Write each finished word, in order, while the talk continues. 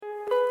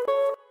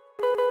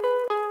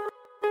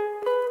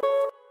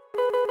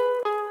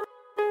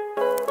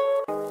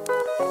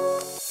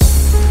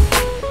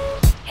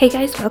Hey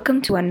guys,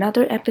 welcome to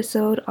another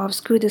episode of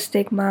Screw the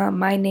Stigma.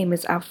 My name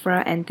is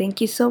Afra, and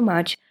thank you so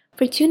much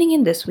for tuning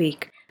in this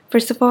week.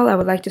 First of all, I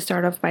would like to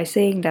start off by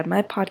saying that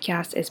my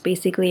podcast is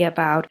basically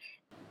about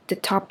the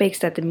topics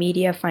that the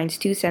media finds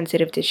too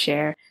sensitive to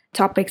share,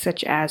 topics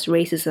such as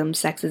racism,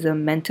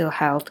 sexism, mental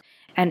health,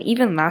 and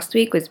even last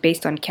week was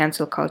based on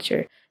cancel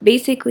culture.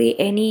 Basically,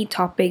 any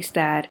topics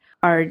that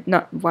are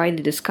not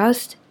widely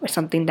discussed or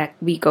something that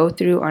we go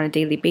through on a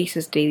daily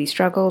basis, daily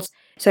struggles.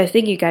 So I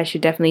think you guys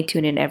should definitely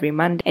tune in every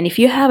Monday. And if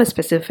you have a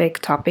specific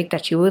topic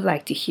that you would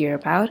like to hear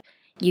about,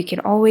 you can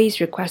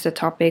always request a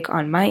topic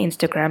on my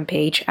Instagram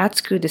page at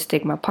Screw the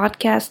Stigma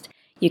Podcast.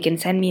 You can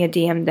send me a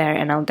DM there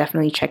and I'll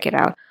definitely check it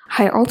out.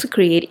 I also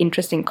create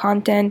interesting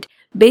content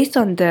based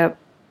on the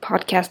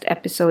podcast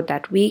episode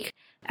that week,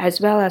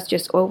 as well as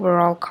just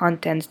overall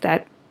contents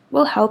that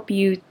will help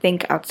you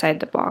think outside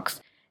the box.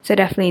 So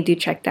definitely do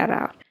check that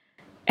out.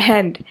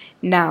 And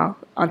now,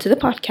 onto the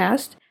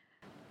podcast.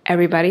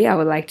 Everybody, I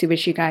would like to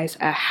wish you guys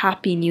a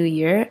happy new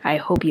year. I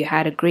hope you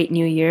had a great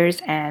New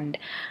Year's, and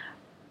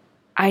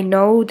I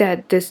know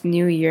that this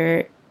New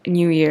Year's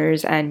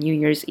and New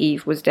Year's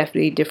Eve was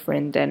definitely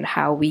different than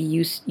how we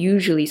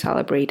usually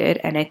celebrate it.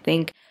 And I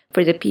think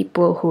for the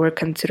people who are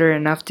considerate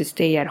enough to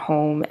stay at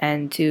home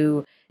and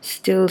to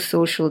still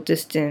social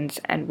distance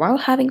and while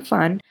having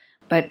fun,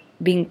 but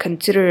being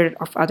considerate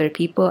of other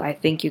people, I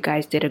think you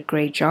guys did a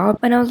great job.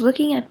 When I was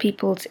looking at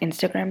people's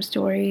Instagram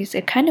stories,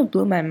 it kind of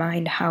blew my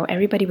mind how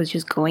everybody was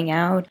just going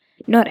out.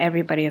 Not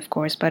everybody, of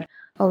course, but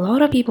a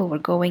lot of people were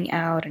going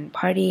out and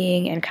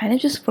partying and kind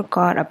of just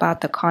forgot about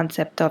the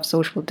concept of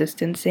social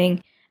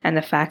distancing and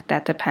the fact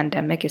that the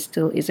pandemic is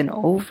still isn't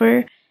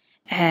over.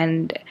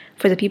 And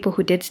for the people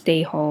who did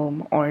stay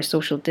home or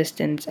social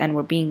distance and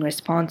were being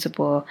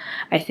responsible,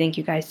 I think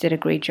you guys did a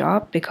great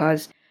job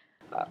because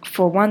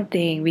for one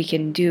thing we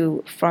can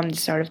do from the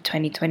start of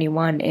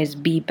 2021 is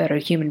be better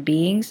human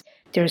beings.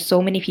 There are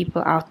so many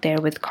people out there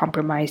with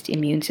compromised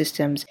immune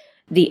systems,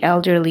 the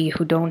elderly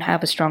who don't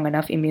have a strong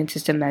enough immune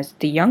system as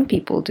the young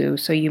people do.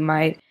 So you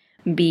might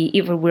be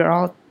even we're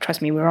all trust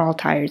me, we're all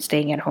tired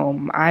staying at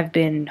home. I've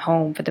been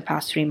home for the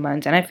past 3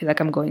 months and I feel like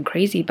I'm going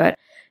crazy, but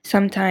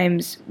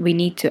sometimes we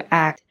need to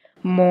act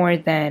more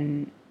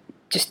than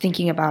just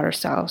thinking about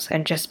ourselves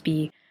and just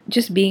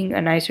being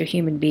a nicer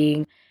human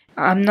being.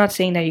 I'm not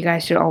saying that you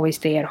guys should always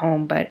stay at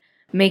home, but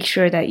make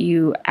sure that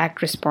you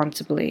act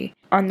responsibly.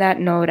 On that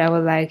note, I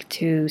would like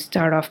to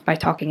start off by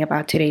talking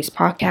about today's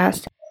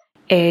podcast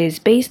is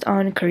based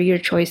on career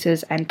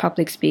choices and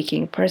public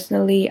speaking.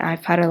 Personally,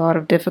 I've had a lot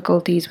of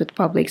difficulties with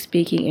public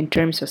speaking in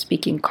terms of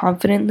speaking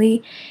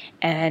confidently,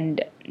 and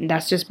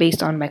that's just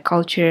based on my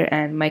culture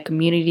and my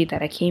community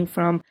that I came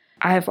from.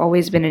 I've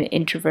always been an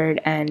introvert,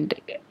 and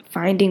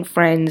finding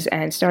friends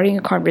and starting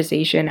a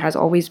conversation has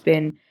always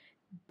been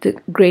the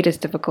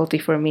greatest difficulty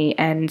for me.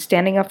 And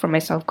standing up for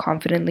myself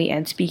confidently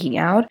and speaking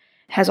out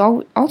has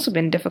also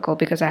been difficult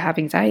because I have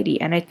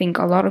anxiety. And I think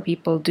a lot of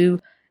people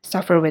do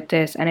suffer with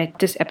this. And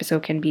this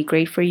episode can be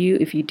great for you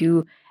if you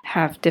do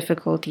have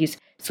difficulties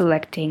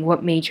selecting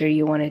what major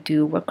you want to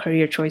do, what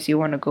career choice you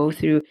want to go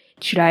through.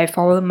 Should I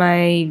follow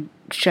my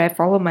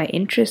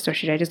interest or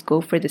should I just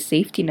go for the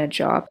safety net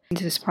job?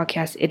 Into this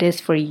podcast, it is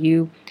for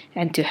you.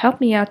 And to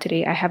help me out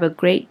today, I have a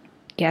great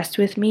guest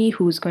with me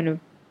who's going to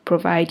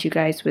provide you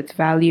guys with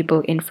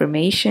valuable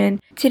information.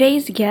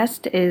 Today's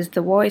guest is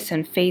the voice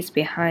and face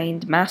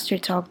behind Master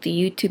Talk, the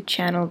YouTube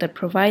channel that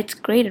provides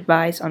great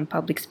advice on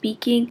public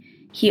speaking.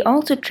 He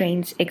also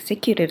trains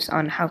executives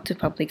on how to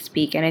public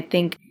speak, and I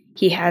think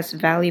he has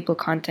valuable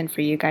content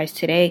for you guys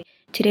today.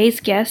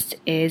 Today's guest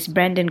is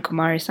Brendan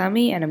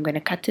Kumarasamy, and I'm going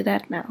to cut to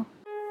that now.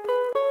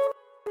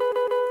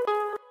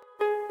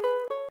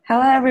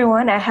 Hello,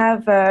 everyone. I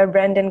have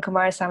Brendan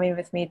Kumarasamy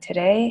with me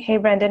today. Hey,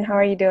 Brendan, how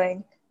are you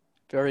doing?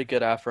 Very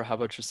good, Afra. How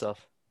about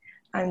yourself?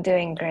 I'm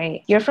doing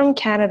great. You're from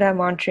Canada,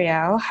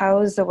 Montreal.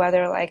 How's the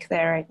weather like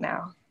there right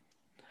now?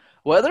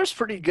 Weather's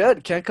pretty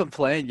good. Can't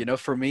complain.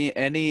 For me,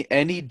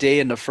 any day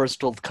in a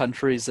first world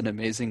country is an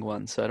amazing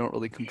one, so I don't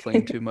really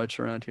complain too much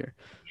around here.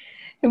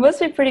 It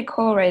must be pretty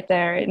cold right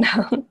there right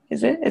now.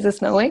 Is it? Is it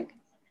snowing?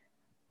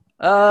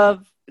 So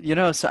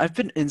I've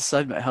been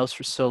inside my house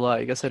for so long,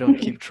 I guess I don't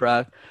keep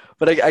track.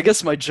 But I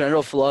guess my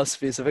general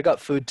philosophy is if I got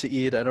food to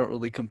eat, I don't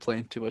really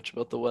complain too much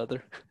about the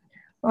weather.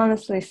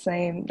 Honestly,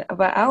 same.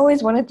 But I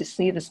always wanted to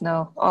see the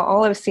snow.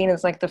 All I've seen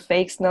is like the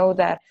fake snow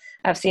that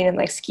I've seen in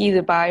like Ski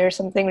Dubai or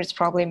something, which is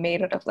probably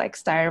made out of like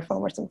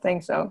styrofoam or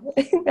something. So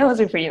that was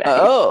pretty nice.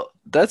 Oh,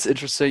 that's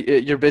interesting.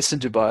 You're based in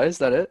Dubai, is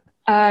that it?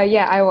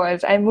 Yeah, I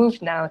was. I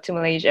moved now to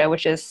Malaysia,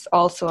 which is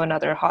also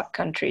another hot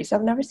country. So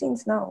I've never seen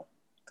snow.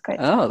 It's quite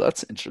sad. Oh,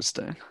 that's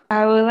interesting.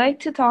 I would like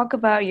to talk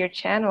about your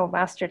channel,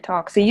 Master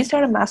Talk. So you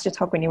started Master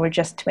Talk when you were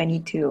just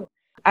 22.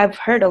 I've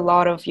heard a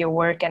lot of your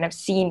work and I've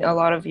seen a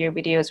lot of your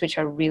videos, which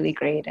are really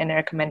great, and I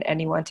recommend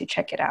anyone to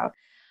check it out.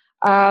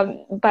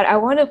 But I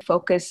want to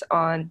focus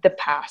on the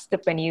past,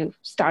 when you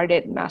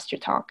started Master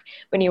Talk,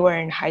 when you were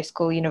in high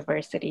school,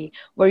 university.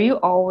 Were you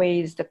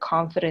always the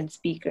confident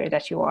speaker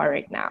that you are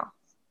right now?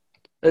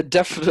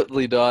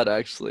 Definitely not,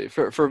 actually.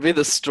 For me,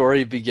 the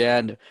story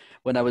began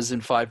when I was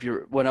 5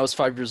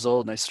 years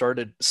old and I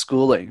started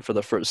schooling for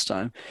the first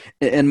time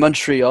in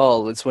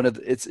Montreal.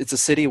 It's a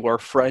city where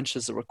French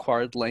is a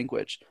required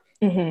language.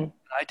 Hmm.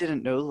 I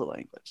didn't know the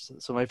language.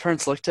 So my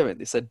parents looked at me and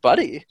they said,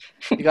 "Buddy,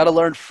 you got to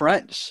learn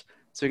French.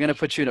 So we're going to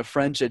put you in a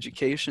French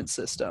education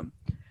system."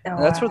 Oh,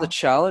 And that's where the wow.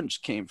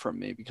 challenge came from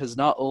me, because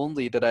not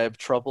only did I have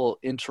trouble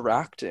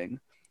interacting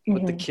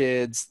with the Hmm.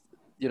 kids,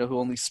 who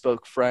only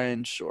spoke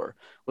French or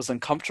was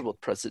uncomfortable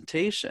with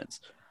presentations,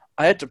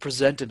 I had to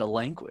present in a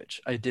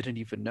language I didn't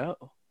even know.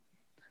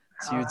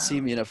 So Oh, you would see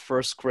wow. me in a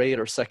first grade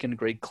or second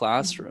grade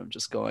classroom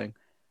just going,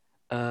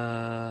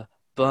 uh,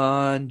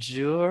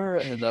 bonjour,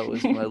 and that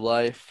was my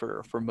life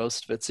for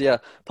most of it. So yeah,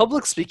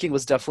 public speaking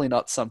was definitely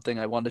not something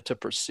I wanted to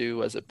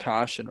pursue as a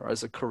passion or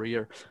as a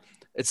career.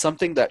 It's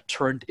something that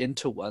turned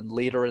into one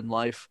later in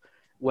life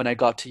when I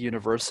got to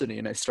university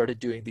and I started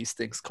doing these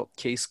things called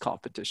case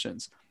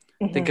competitions.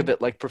 Think of Hmm.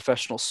 it like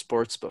professional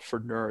sports, but for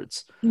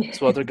nerds.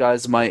 So other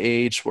guys my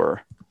age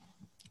were,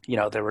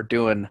 they were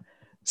doing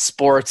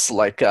sports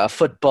like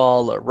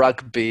football or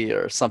rugby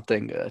or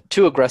something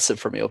too aggressive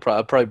for me. I'll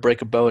probably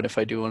break a bone if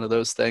I do one of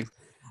those things.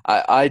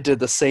 I did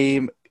the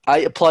same. I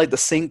applied the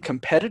same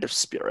competitive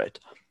spirit,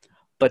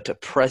 but to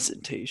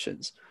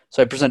presentations.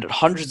 So I presented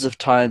hundreds of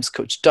times,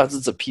 coached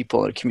dozens of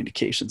people on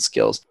communication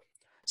skills.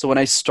 So when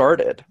I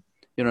started,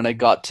 and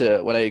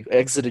when I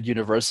exited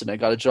university, and I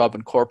got a job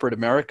in corporate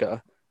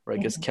America, or I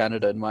guess Hmm.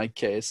 Canada in my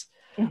case,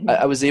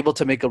 I Hmm. was able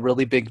to make a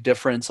really big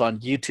difference on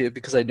YouTube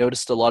because I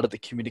noticed a lot of the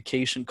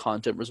communication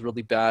content was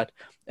really bad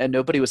and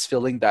nobody was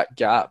filling that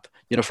gap,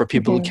 for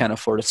people who Hmm. can't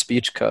afford a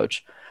speech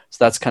coach.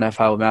 So that's kind of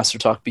how Master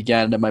Talk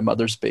began in my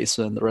mother's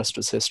basement, and the rest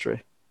was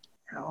history.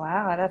 Oh,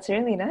 wow, that's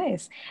really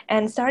nice.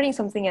 And starting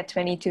something at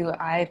 22,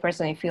 I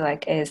personally feel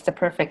like is the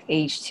perfect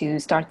age to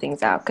start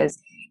things out because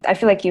I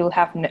feel like you'll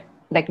have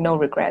no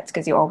regrets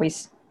because you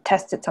always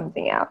tested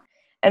something out.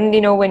 And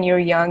when you're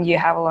young, you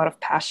have a lot of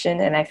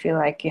passion, and I feel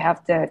like you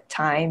have the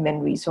time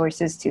and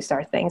resources to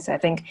start things. I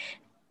think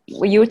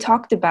you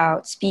talked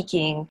about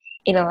speaking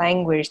in a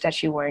language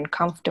that you weren't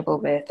comfortable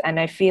with, and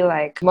I feel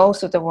like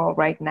most of the world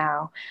right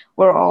now,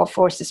 we're all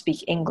forced to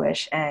speak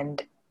English,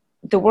 and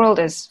the world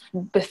is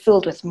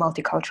filled with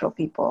multicultural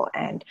people,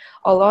 and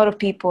a lot of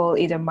people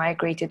either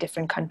migrate to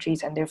different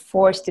countries and they're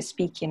forced to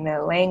speak in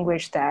a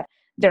language that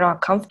they're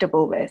not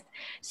comfortable with.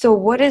 So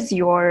what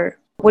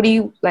do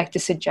you like to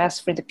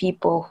suggest for the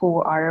people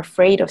who are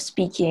afraid of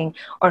speaking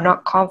or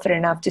not confident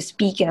enough to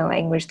speak in a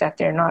language that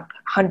they're not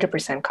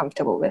 100%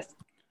 comfortable with?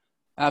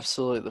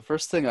 Absolutely. The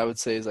first thing I would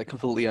say is I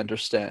completely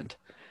understand.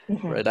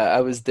 Hmm. Right.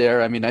 I was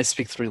there. I mean, I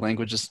speak three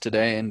languages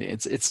today, and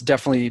it's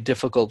definitely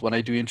difficult when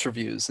I do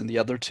interviews in the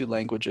other two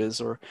languages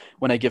or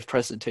when I give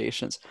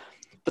presentations.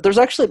 But there's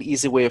actually an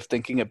easy way of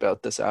thinking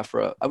about this,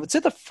 Afra. I would say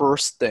the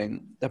first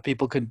thing that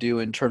people can do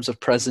in terms of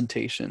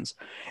presentations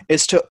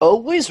is to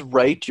always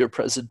write your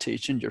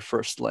presentation your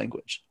first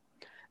language.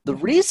 The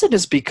Hmm. reason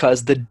is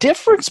because the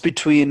difference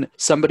between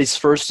somebody's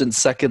first and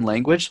second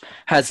language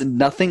has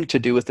nothing to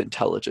do with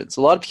intelligence.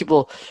 A lot of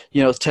people,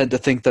 tend to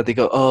think that they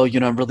go, "Oh,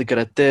 I'm really good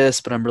at this,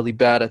 but I'm really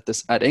bad at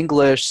this at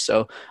English,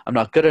 so I'm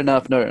not good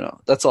enough." No, no, no.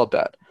 That's all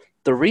bad.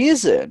 The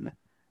reason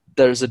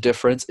there's a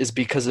difference is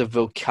because of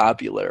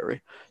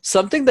vocabulary.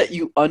 Something that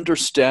you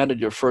understand in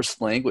your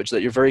first language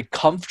that you're very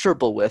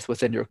comfortable with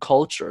within your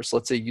culture. So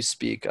let's say you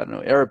speak, I don't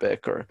know,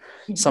 Arabic or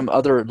Hmm. some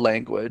other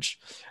language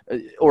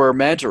or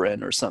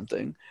Mandarin or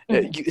something. Hmm.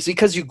 It's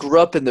because you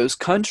grew up in those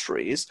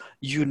countries,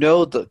 you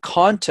know the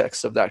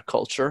context of that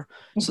culture.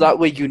 So Hmm. that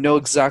way you know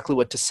exactly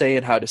what to say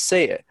and how to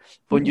say it.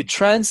 But when you Hmm.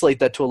 translate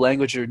that to a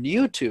language you're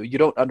new to, you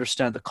don't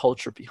understand the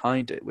culture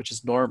behind it, which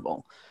is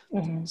normal.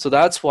 Hmm. So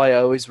that's why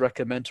I always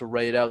recommend to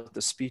write out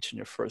the speech in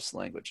your first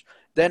language.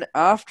 Then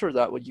after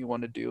that, what you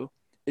want to do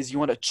is you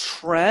want to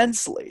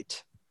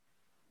translate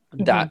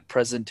Hmm. that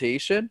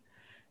presentation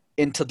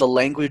into the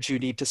language you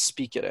need to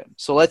speak it in.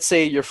 So let's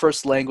say your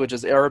first language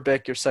is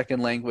Arabic, your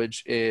second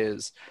language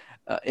is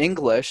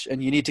English,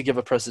 and you need to give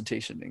a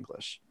presentation in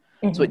English.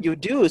 So Hmm. what you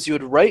would do is you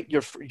would write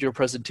your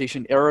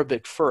presentation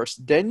Arabic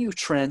first, then you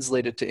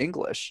translate it to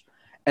English.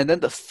 And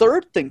then the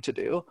third thing to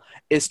do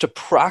is to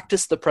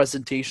practice the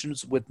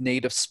presentations with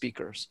native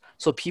speakers.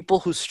 So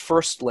people whose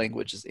first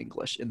language is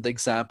English, in the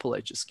example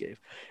I just gave.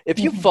 If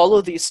you Hmm. follow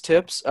these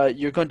tips,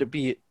 you're going to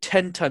be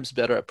 10 times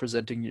better at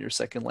presenting in your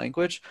second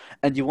language,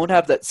 and you won't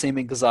have that same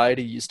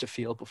anxiety you used to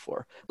feel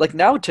before. Like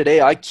now,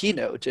 today, I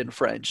keynote in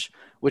French,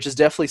 which is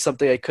definitely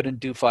something I couldn't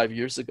do 5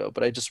 years ago,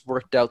 but I just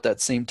worked out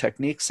that same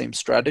technique, same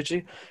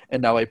strategy,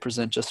 and now I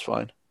present just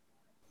fine.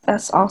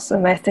 That's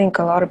awesome. I think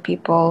a lot of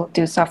people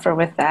do suffer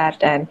with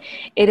that. And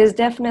it is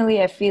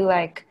definitely, I feel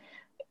like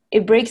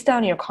it breaks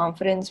down your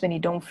confidence when you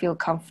don't feel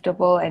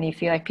comfortable and you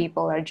feel like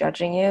people are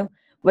judging you,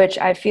 which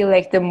I feel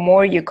like the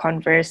more you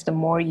converse, the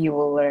more you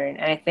will learn.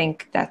 And I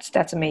think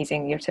that's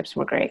amazing. Your tips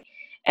were great.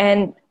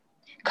 And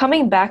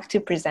coming back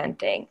to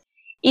presenting,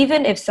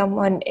 even if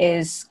someone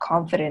is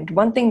confident,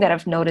 one thing that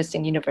I've noticed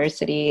in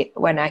university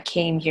when I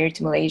came here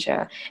to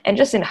Malaysia and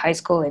just in high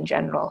school in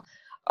general,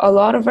 a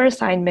lot of our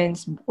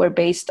assignments were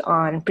based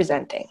on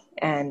presenting.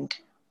 And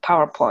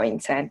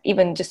PowerPoints and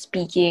even just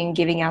speaking,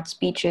 giving out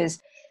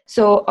speeches.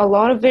 So a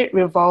lot of it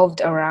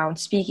revolved around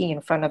speaking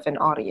in front of an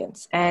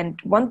audience. And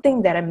one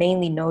thing that I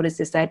mainly noticed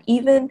is that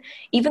even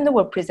though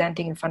we're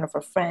presenting in front of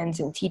our friends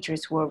and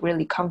teachers who are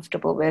really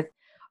comfortable with,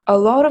 a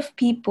lot of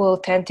people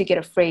tend to get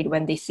afraid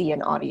when they see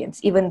an audience,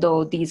 even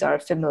though these are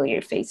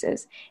familiar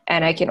faces.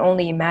 And I can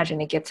only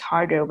imagine it gets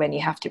harder when you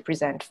have to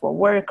present for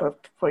work or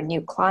for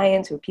new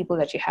clients or people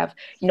that you have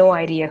no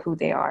idea who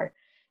they are.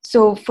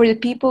 So for the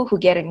people who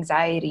get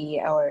anxiety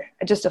or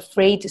are just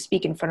afraid to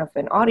speak in front of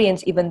an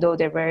audience, even though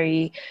they're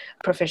very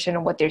proficient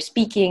in what they're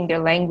speaking, their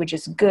language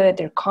is good,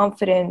 they're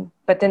confident,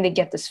 but then they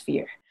get this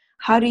fear.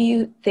 How do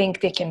you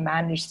think they can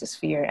manage this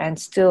fear and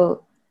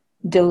still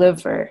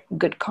deliver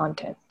good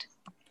content?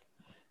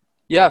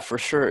 Yeah, for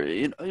sure.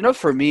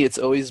 For me, it's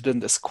always been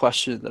this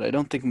question that I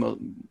don't think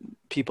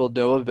people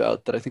know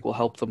about that I think will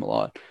help them a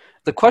lot.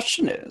 The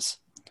question is,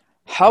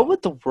 how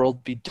would the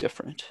world be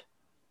different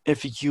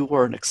if you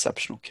were an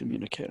exceptional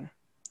communicator?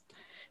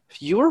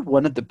 If you were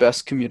one of the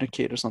best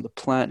communicators on the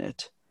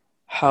planet,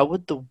 how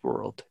would the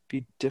world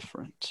be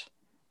different?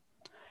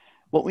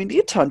 What we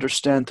need to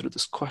understand through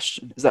this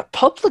question is that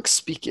public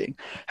speaking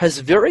has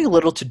very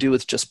little to do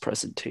with just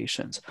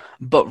presentations,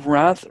 but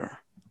rather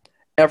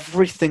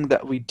everything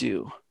that we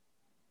do,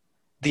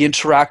 the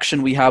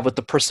interaction we have with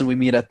the person we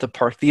meet at the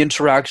park, the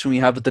interaction we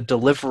have with the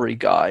delivery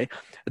guy,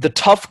 the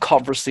tough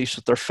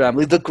conversation with our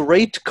family, the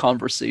great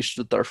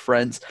conversation with our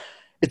friends.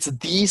 It's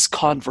these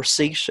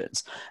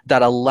conversations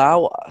that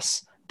allow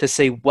us to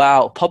say,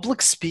 wow,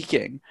 public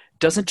speaking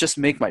doesn't just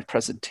make my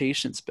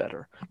presentations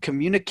better.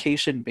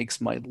 Communication makes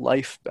my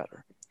life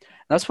better.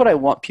 And that's what I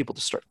want people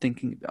to start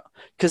thinking about,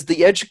 because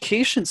the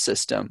education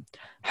system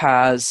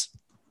has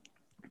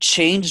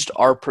changed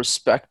our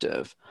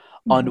perspective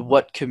on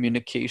what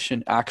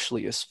communication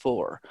actually is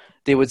for.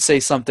 They would say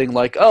something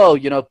like, oh,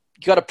 you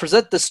got to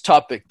present this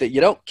topic that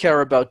you don't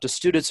care about to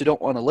students who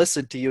don't want to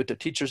listen to you, to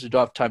teachers who don't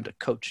have time to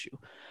coach you.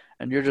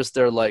 And you're just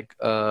there like,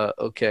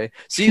 okay.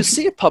 So you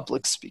see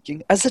public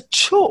speaking as a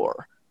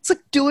chore. It's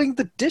like doing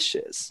the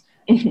dishes.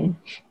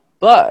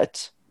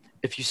 But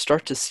if you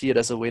start to see it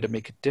as a way to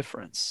make a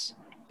difference,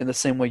 in the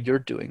same way you're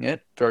doing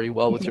it very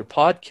well with your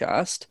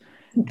podcast,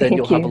 then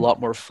you'll have a lot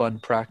more fun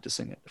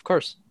practicing it. Of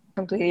course.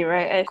 Completely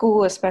right. And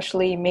school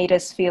especially made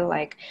us feel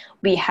like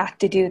we had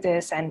to do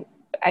this. And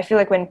I feel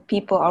like when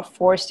people are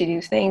forced to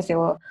do things, they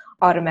will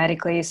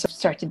automatically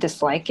start to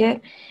dislike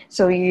it.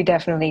 So you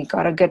definitely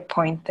got a good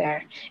point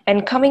there.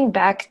 And coming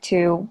back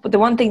to the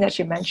one thing that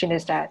you mentioned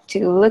is that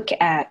to look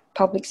at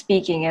public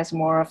speaking as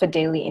more of a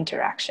daily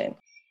interaction.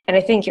 And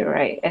I think you're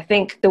right. I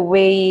think the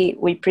way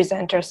we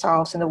present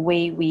ourselves and the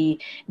way we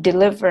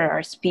deliver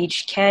our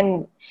speech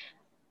can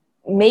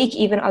make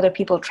even other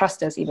people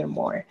trust us even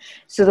more.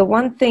 So the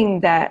one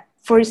thing that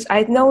first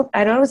I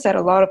noticed that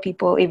a lot of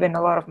people, even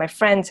a lot of my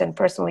friends and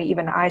personally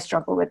even I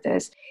struggle with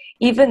this,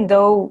 even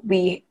though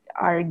we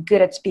are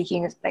good at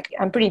speaking, like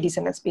I'm pretty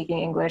decent at speaking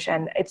English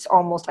and it's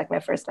almost like my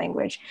first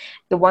language.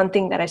 The one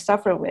thing that I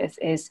suffer with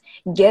is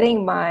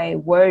getting my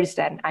words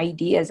and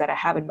ideas that I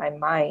have in my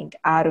mind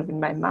out of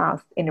my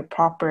mouth in a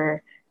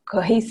proper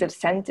cohesive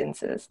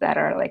sentences that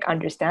are like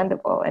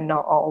understandable and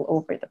not all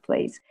over the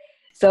place.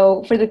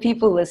 So for the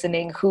people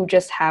listening who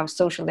just have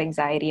social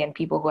anxiety and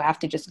people who have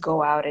to just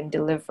go out and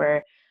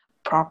deliver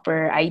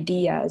proper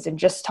ideas and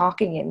just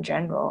talking in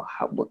general,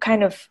 what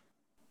kind of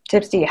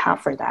tips do you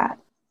have for that?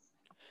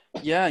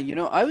 Yeah,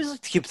 I always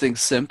like to keep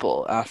things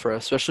simple, Afra,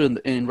 especially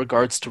in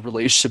regards to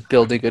relationship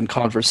building and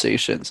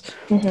conversations.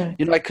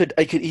 I could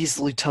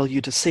easily tell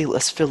you to say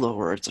less filler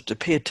words or to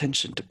pay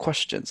attention to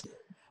questions.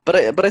 But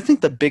I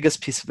think the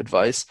biggest piece of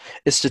advice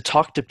is to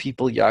talk to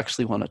people you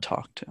actually want to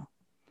talk to.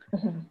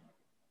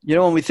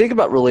 When we think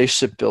about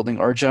relationship building,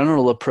 our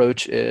general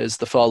approach is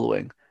the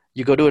following.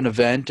 You go to an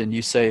event and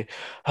you say,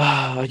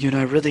 I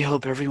really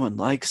hope everyone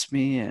likes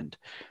me and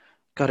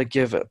got to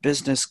give a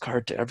business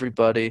card to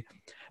everybody.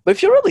 But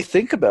if you really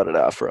think about it,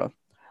 Afra,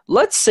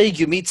 let's say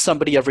you meet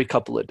somebody every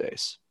couple of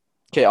days.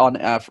 Okay, on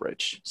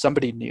average,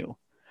 somebody new.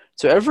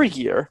 So every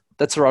year,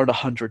 that's around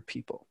 100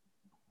 people,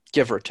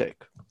 give or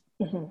take.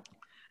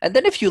 And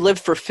then if you live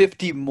for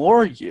 50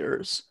 more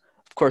years,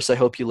 of course, I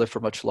hope you live for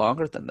much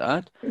longer than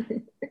that.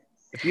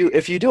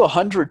 If you do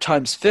 100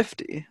 times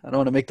 50, I don't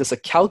want to make this a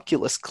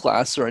calculus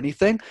class or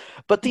anything,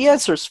 but the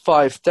answer is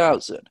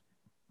 5,000.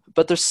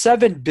 But there's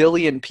 7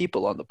 billion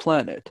people on the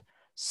planet.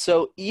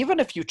 So even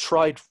if you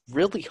tried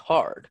really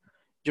hard,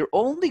 you're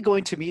only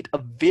going to meet a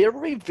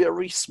very,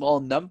 very small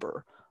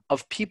number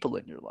of people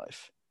in your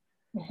life.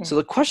 So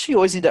the question you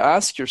always need to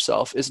ask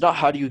yourself is not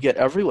how do you get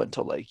everyone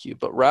to like you,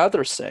 but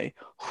rather say,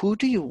 who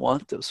do you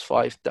want those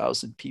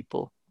 5,000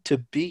 people to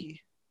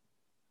be?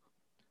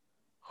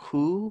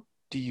 Who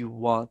do you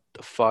want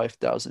the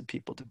 5,000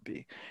 people to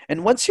be?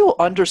 And once you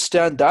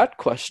understand that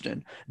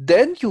question,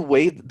 then the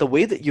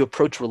way that you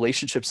approach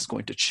relationships is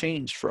going to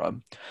change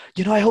from,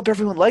 I hope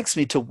everyone likes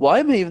me, to why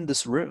am I even in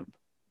this room?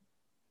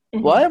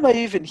 Why am I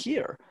even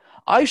here?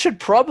 I should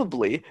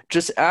probably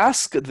just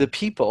ask the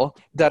people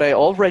that I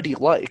already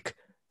like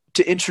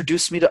to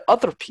introduce me to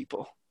other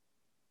people.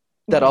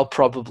 that I'll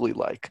probably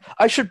like.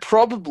 I should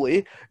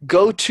probably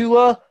go to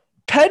a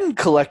pen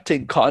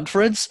collecting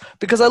conference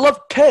because I love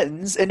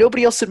pens and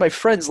nobody else in my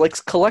friends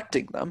likes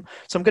collecting them.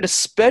 So I'm going to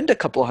spend a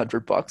couple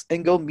 $100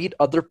 and go meet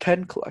other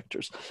pen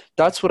collectors.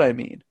 That's what I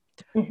mean.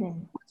 Mm-hmm.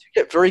 Once you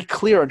get very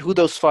clear on who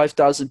those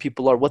 5,000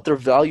 people are, what their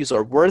values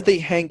are, where they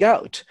hang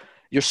out,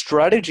 your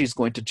strategy is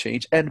going to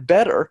change. And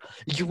better,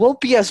 you won't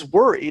be as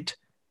worried,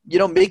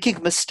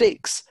 making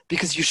mistakes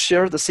because you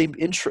share the same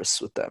interests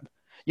with them.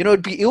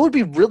 It would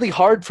be really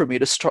hard for me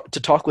to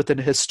talk with an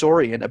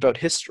historian about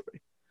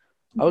history.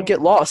 I would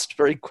get lost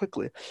very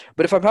quickly.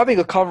 But if I'm having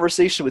a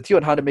conversation with you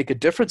on how to make a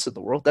difference in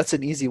the world, that's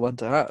an easy one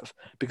to have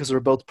because we're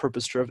both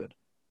purpose-driven.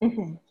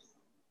 Mm-hmm.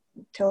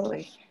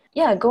 Totally.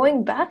 Yeah,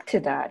 going back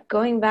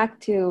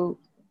to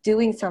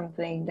doing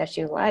something that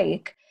you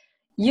like,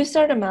 you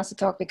started Master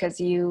Talk because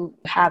you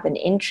have an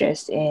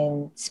interest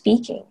in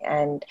speaking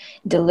and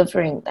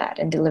delivering that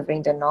and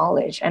delivering the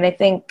knowledge. And I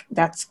think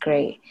that's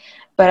great.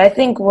 But I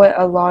think what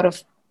a lot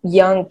of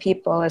young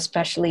people,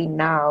 especially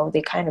now,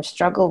 they kind of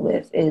struggle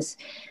with is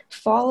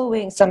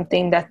following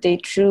something that they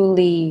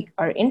truly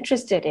are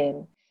interested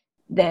in,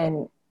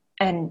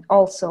 and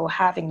also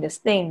having this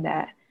thing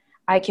that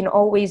I can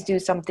always do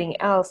something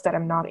else that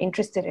I'm not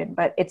interested in,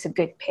 but it's a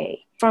good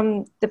pay.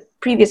 From the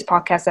previous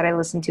podcast that I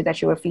listened to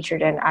that you were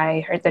featured in,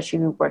 I heard that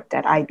you worked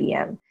at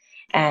IBM,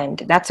 and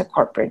that's a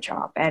corporate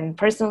job. And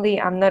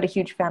personally, I'm not a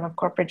huge fan of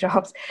corporate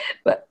jobs,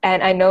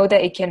 and I know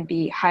that it can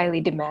be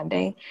highly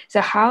demanding.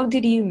 So how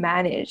did you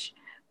manage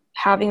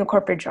having a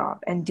corporate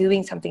job and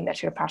doing something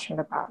that you're passionate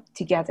about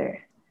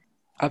together?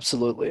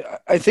 Absolutely.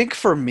 I think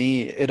for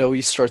me, it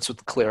always starts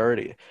with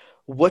clarity.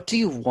 What do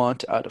you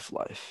want out of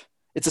life?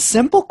 It's a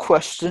simple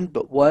question,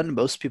 but one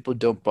most people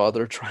don't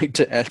bother trying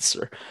to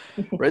answer,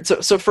 right?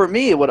 So for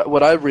me,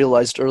 what I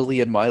realized early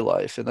in my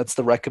life, and that's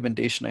the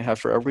recommendation I have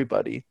for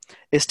everybody,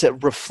 is to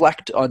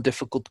reflect on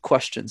difficult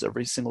questions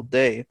every single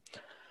day.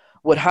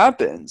 What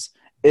happens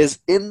is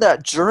in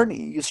that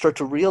journey, you start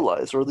to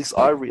realize, or at least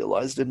I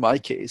realized in my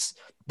case,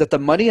 that the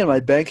money in my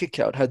bank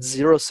account had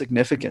zero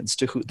significance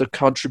to the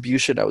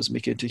contribution I was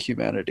making to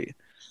humanity.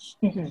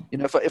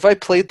 Mm-hmm. If I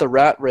played the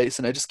rat race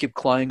and I just keep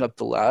climbing up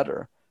the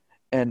ladder,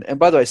 and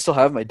by the way, I still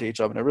have my day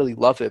job and I really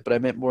love it, but I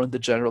meant more in the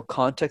general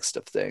context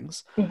of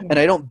things, Mm-hmm. and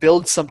I don't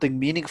build something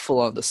meaningful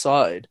on the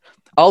side,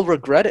 I'll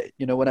regret it.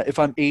 If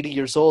I'm 80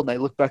 years old and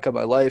I look back at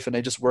my life and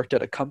I just worked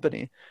at a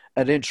company,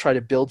 I didn't try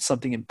to build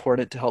something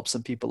important to help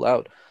some people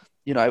out.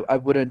 I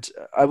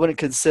wouldn't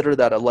consider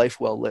that a life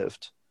well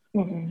lived.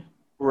 Mm-hmm.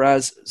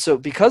 Whereas, so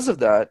because of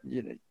that,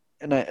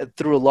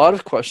 through a lot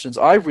of questions,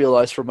 I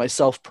realized for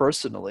myself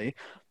personally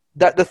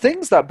that the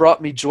things that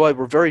brought me joy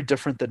were very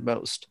different than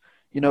most.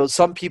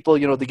 Some people,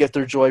 they get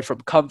their joy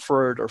from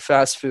comfort or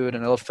fast food,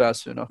 and I love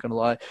fast food, not gonna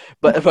lie.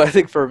 But I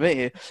think for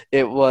me,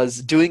 it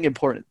was doing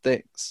important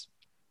things.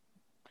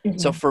 Mm-hmm.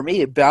 So for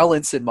me,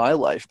 balance in my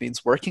life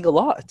means working a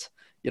lot.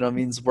 It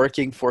means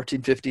working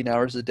 14, 15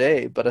 hours a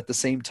day. But at the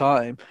same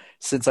time,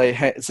 since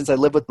I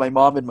live with my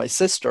mom and my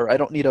sister, I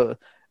don't need to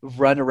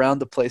run around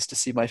the place to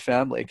see my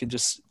family. I can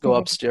just go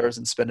upstairs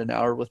and spend an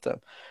hour with them.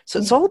 So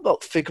it's all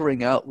about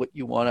figuring out what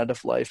you want out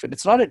of life. And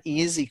it's not an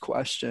easy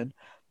question,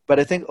 but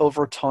I think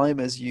over time,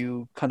 as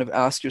you kind of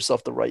ask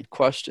yourself the right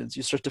questions,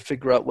 you start to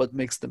figure out what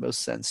makes the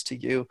most sense to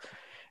you.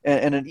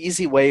 And an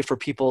easy way for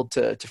people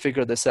to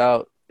figure this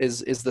out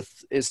is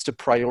to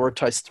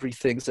prioritize 3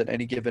 things at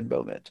any given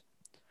moment.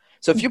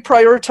 So if you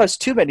prioritize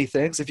too many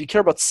things, if you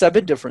care about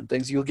 7 different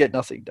things, you'll get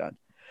nothing done.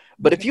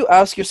 But if you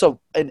ask yourself,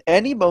 in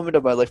any moment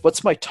of my life,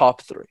 what's my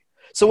top 3?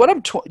 So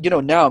when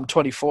now I'm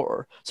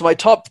 24. So my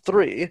top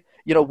 3,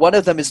 one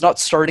of them is not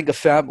starting a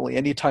family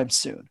anytime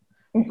soon,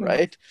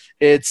 right?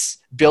 It's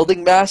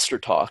building Master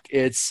Talk.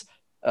 It's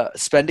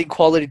spending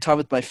quality time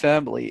with my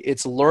family.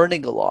 It's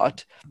learning a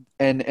lot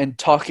and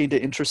talking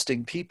to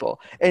interesting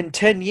people. In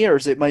 10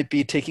 years, it might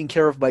be taking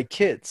care of my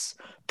kids,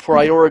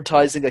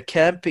 prioritizing a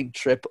camping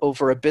trip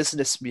over a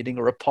business meeting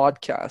or a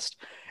podcast.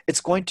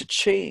 It's going to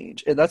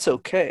change, and that's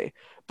okay.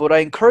 But what I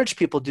encourage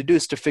people to do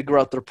is to figure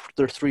out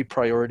their 3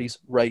 priorities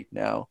right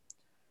now.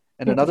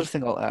 And another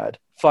thing I'll add,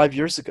 5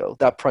 years ago,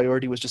 that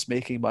priority was just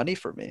making money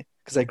for me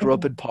because I grew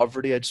up in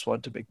poverty. I just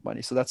wanted to make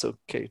money. So that's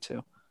okay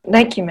too.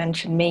 Like you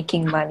mentioned,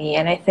 making money.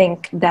 And I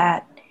think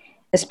that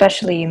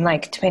especially in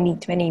like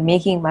 2020,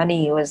 making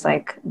money was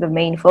like the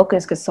main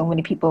focus because so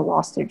many people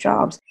lost their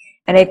jobs.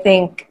 And I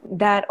think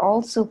that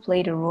also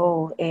played a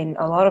role in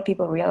a lot of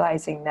people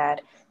realizing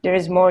that there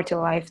is more to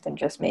life than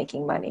just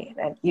making money.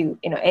 That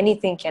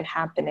anything can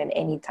happen at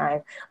any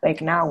time.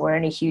 Like now we're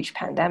in a huge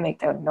pandemic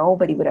that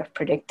nobody would have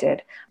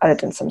predicted other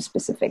than some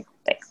specific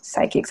like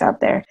psychics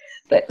out there.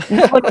 But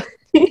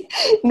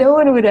no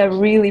one would have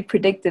really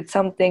predicted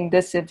something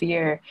this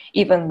severe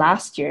even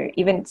last year,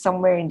 even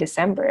somewhere in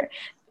December.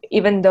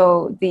 Even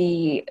though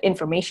the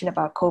information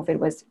about COVID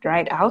was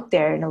right out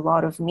there in a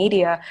lot of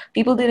media,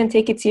 people didn't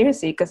take it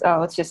seriously because,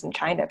 it's just in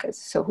China,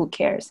 so who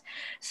cares?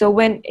 So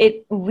when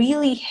it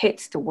really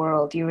hits the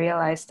world, you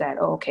realize that,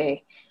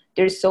 okay,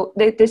 there's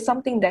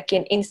something that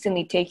can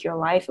instantly take your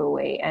life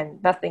away,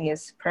 and nothing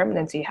is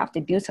permanent, so you have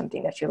to do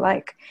something that you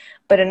like.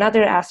 But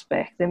another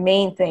aspect, the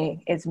main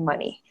thing, is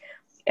money.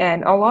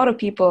 And a lot of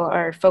people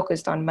are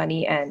focused on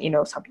money, and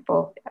some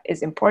people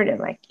is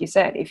important, like you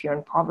said. If you're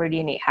in poverty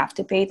and you have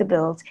to pay the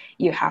bills,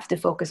 you have to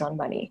focus on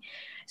money.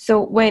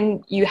 So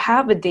when you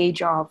have a day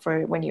job,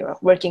 for when you're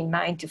working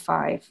 9 to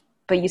 5,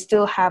 but you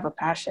still have a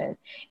passion,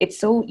 it's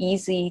so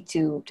easy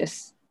to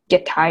just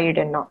get tired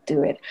and not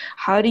do it.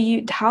 How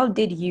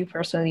did you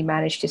personally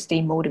manage to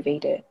stay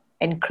motivated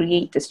and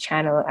create this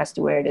channel as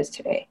to where it is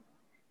today?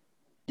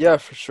 Yeah,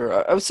 for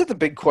sure. I would say the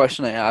big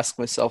question I ask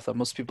myself that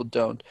most people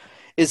don't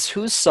is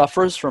who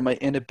suffers from my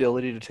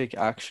inability to take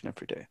action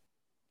every day?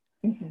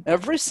 Hmm.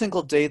 Every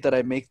single day that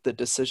I make the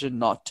decision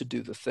not to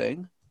do the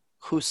thing,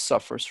 who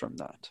suffers from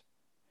that?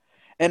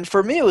 And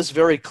for me, it was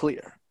very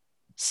clear.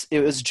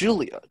 It was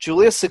Julia.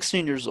 Julia's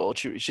 16 years old.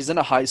 She's in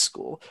a high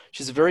school.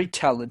 She's very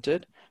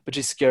talented, but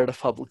she's scared of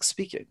public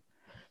speaking.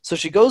 So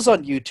she goes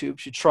on YouTube.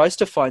 She tries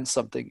to find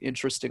something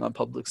interesting on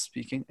public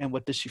speaking. And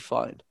what does she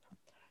find?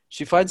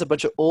 She finds a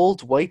bunch of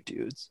old white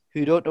dudes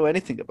who don't know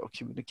anything about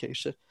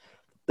communication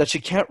that she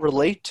can't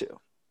relate to.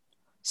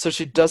 So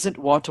she doesn't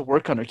want to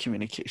work on her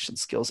communication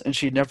skills, and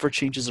she never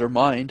changes her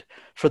mind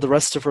for the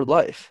rest of her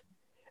life.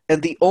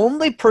 And the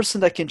only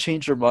person that can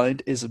change her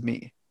mind is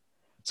me.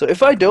 So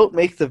if I don't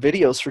make the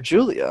videos for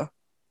Julia,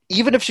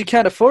 even if she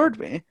can't afford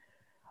me,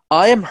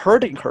 I am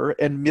hurting her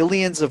and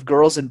millions of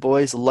girls and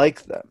boys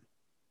like them.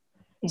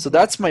 So Hmm.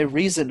 that's my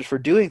reason for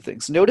doing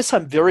things. Notice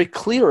I'm very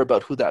clear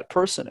about who that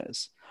person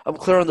is. I'm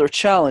clear on their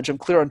challenge. I'm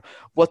clear on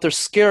what they're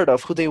scared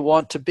of, who they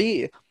want to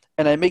be,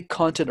 and I make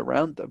content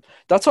around them.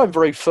 That's why I'm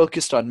very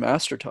focused on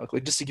Master Talk.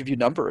 Like, just to give you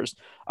numbers,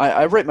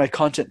 I write my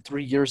content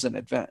 3 years in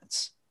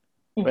advance.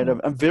 Right? Hmm.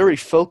 I'm very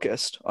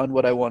focused on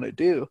what I want to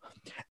do.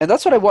 And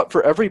that's what I want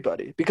for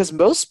everybody, because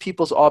most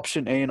people's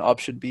option A and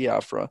option B,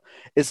 Afra,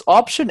 is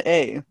option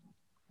A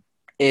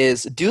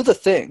is do the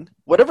thing,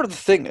 whatever the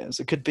thing is.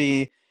 It could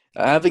be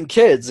having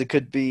kids, it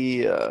could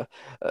be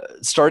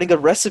starting a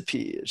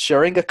recipe,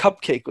 sharing a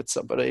cupcake with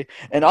somebody.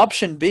 And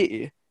option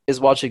B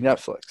is watching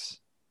Netflix.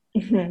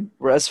 Hmm.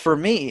 Whereas for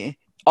me,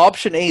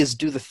 option A is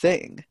do the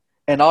thing,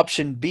 and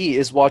option B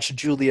is watch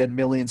Julia and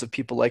millions of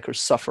people like her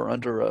suffer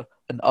under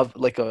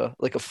like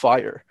a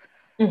fire.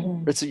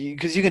 Hmm. Right? So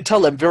because you can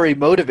tell I'm very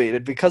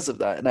motivated because of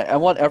that, and I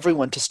want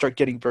everyone to start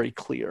getting very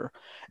clear.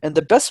 And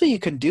the best way you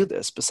can do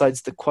this,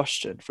 besides the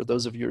question, for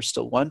those of you who are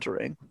still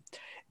wondering,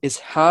 is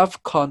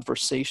have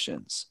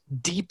conversations,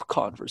 deep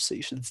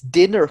conversations,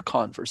 dinner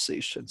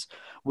conversations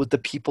with the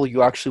people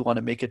you actually want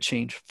to make a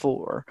change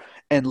for,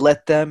 and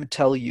let them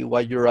tell you why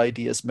your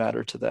ideas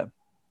matter to them.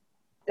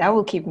 That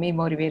will keep me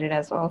motivated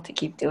as well to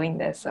keep doing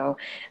this. So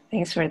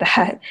thanks for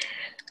that.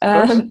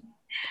 Of course. Um,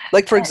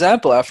 Like, for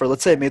example, after,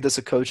 let's say I made this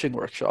a coaching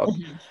workshop,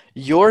 Mhm.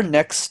 your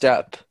next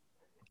step,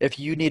 if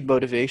you need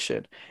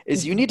motivation,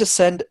 is you Mhm. need to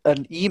send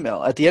an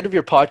email. At the end of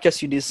your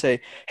podcast, you need to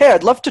say, hey,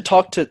 I'd love to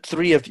talk to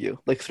 3 of you,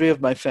 like 3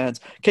 of my fans.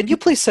 Can you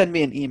please send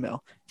me an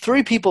email?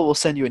 3 people will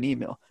send you an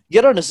email.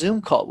 Get on a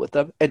Zoom call with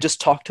them and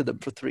just talk to them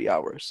for 3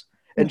 hours.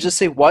 And Mhm. just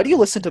say, why do you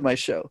listen to my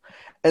show?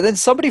 And then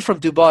somebody from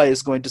Dubai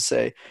is going to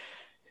say,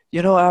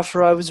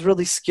 Afra, I was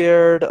really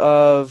scared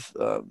of,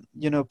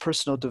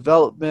 personal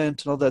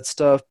development and all that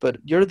stuff, but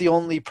you're the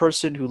only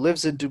person who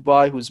lives in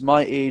Dubai who's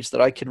my age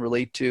that I can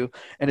relate to,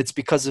 and it's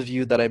because of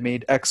you that I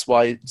made X,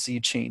 Y, Z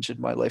change in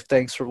my life.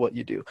 Thanks for what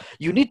you do.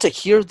 You need to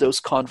hear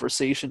those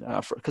conversations,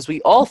 Afra, because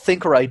we all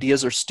think our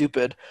ideas are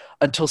stupid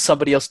until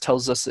somebody else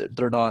tells us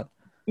they're not.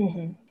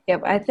 Mhm.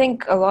 Yep, I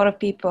think a lot of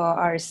people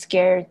are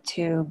scared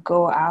to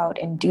go out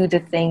and do the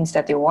things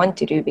that they want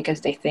to do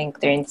because they think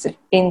they're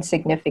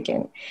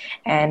insignificant,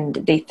 and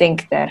they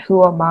think that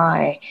who am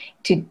I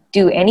to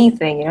do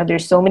anything?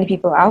 There's so many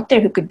people out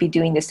there who could be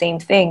doing the same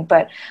thing,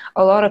 but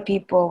a lot of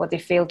people, what they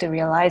fail to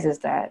realize is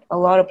that a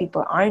lot of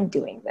people aren't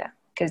doing that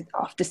because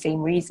of the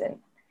same reason.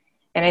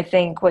 And I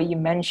think what you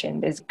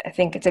mentioned is, I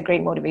think it's a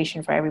great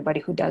motivation for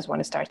everybody who does want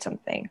to start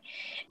something.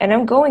 And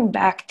I'm going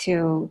back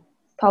to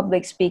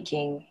public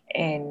speaking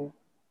in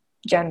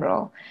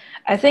general.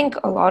 I think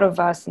a lot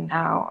of us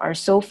now are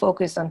so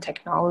focused on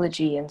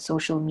technology and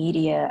social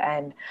media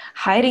and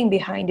hiding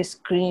behind a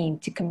screen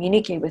to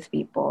communicate with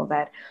people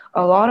that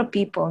a lot of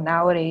people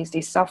nowadays,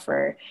 they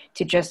suffer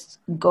to just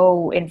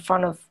go in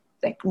front of,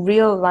 like,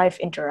 real life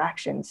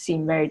interactions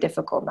seem very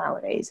difficult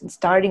nowadays, and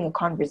starting a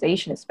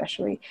conversation,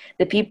 especially,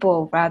 the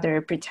people rather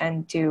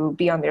pretend to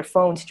be on their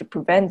phones to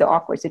prevent the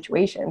awkward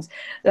situations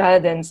rather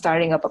than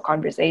starting up a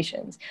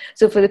conversations.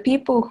 So for the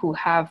people who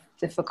have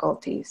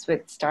difficulties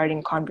with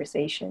starting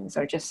conversations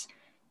or just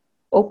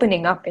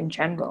opening up in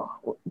general,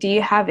 do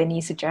you have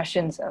any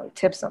suggestions or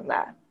tips on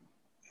that?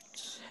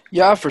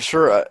 Yeah, for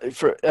sure.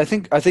 I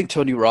think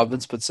Tony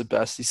Robbins puts it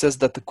best. He says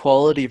that the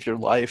quality of your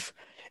life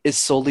is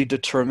solely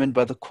determined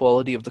by the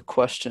quality of the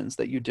questions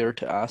that you dare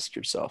to ask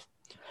yourself.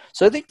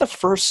 So I think the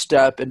first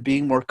step in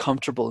being more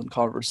comfortable in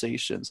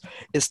conversations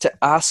is to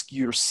ask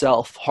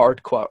yourself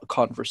hard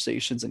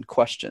conversations and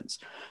questions.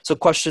 So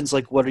questions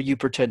like, what are you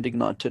pretending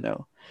not to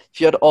know? If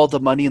you had all the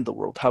money in the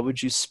world, how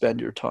would you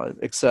spend your time,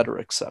 et cetera,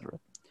 et cetera.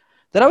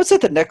 Then I would say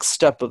the next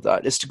step of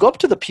that is to go up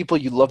to the people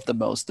you love the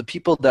most, the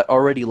people that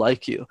already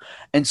like you,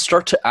 and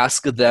start to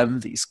ask them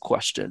these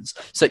questions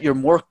so that you're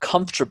more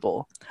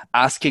comfortable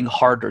asking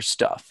harder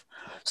stuff.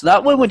 So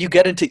that way, when you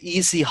get into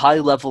easy,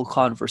 high-level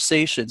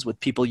conversations with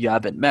people you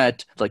haven't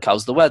met, like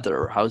how's the weather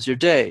or how's your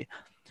day,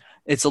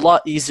 it's a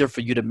lot easier for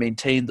you to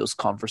maintain those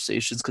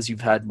conversations because you've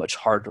had much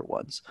harder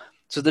ones.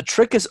 So the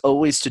trick is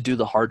always to do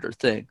the harder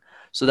thing.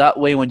 So that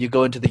way, when you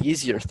go into the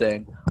easier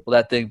thing, well,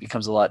 that thing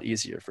becomes a lot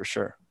easier for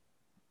sure.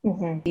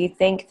 Mm-hmm. Do you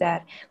think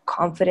that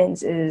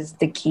confidence is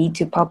the key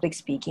to public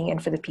speaking?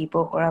 And for the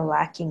people who are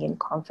lacking in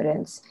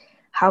confidence,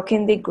 how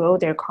can they grow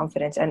their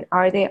confidence? And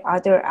are there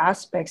other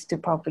aspects to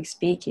public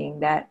speaking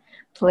that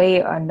play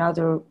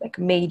another like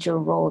major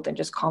role than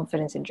just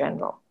confidence in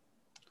general?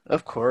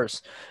 Of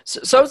course.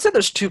 So I would say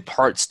there's two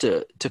parts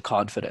to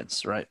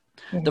confidence, right?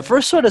 Mm-hmm. The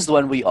first one is the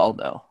one we all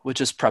know, which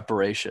is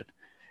preparation.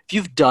 If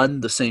you've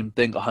done the same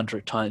thing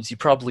 100 times, you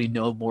probably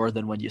know more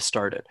than when you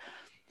started.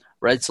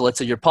 Right? So let's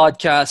say your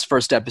podcast,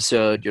 first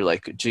episode, you're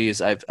like,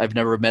 geez, I've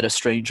never met a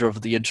stranger over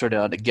the internet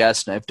on a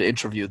guest and I have to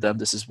interview them.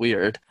 This is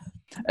weird.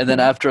 And then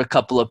after a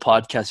couple of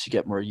podcasts, you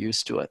get more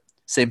used to it.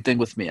 Same thing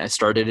with me. I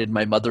started in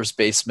my mother's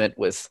basement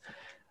with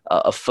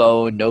a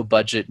phone, no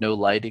budget, no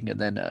lighting.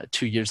 And then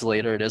 2 years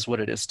later, it is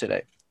what it is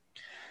today.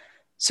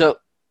 So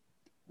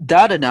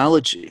that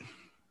analogy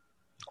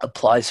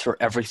applies for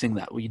everything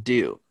that we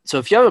do. So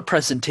if you have a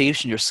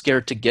presentation, you're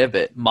scared to give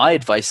it. My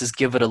advice is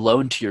give it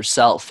alone to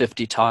yourself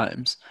 50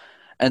 times.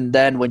 And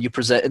then when you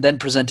present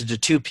it to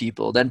 2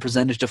 people, then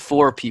present it to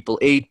 4 people,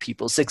 8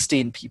 people,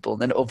 16 people,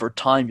 and then over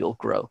time you'll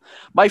grow.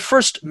 My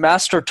first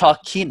Master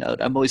Talk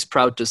keynote, I'm always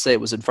proud to say,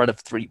 was in front of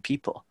 3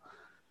 people.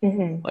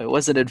 Mm-hmm. It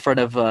wasn't in front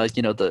of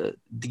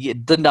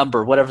the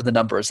number, whatever the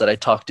number is that I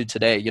talked to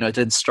today. It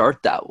didn't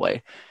start that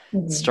way.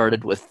 Mm-hmm. It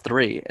started with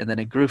 3, and then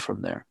it grew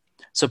from there.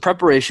 So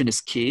preparation is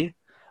key.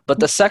 But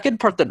the second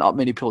part that not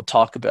many people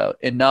talk about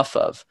enough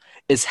of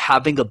is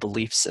having a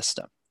belief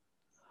system.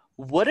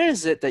 What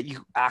is it that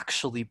you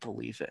actually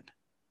believe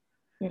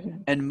in? Mm-hmm.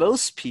 And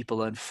most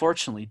people,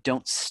 unfortunately,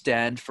 don't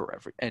stand for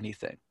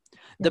anything.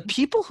 Mm-hmm. The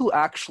people who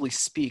actually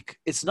speak,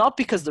 it's not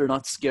because they're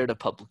not scared of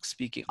public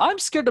speaking. I'm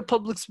scared of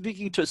public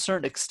speaking to a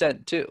certain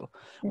extent too.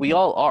 Mm-hmm. We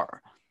all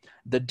are.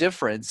 The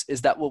difference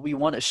is that what we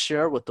want to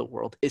share with the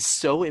world is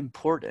so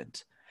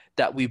important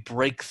that we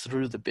break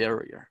through the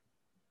barrier.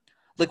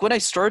 Like when I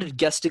started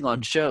guesting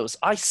on shows,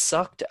 I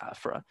sucked,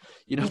 Afra.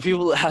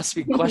 People ask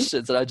me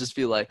questions and I'd just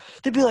be like,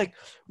 they'd be like,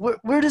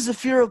 where does the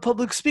fear of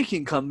public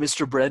speaking come,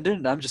 Mr. Brendan?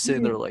 And I'm just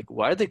sitting there like,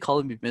 why are they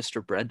calling me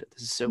Mr. Brendan?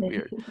 This is so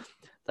weird.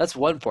 That's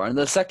one part. And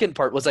the second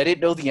part was I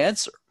didn't know the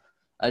answer.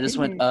 I just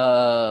went,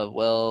 I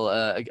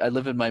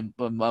live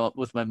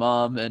with my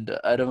mom and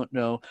I don't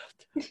know.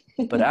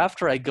 But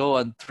after I go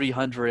on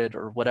 300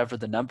 or whatever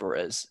the number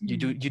is, you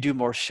do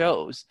more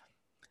shows.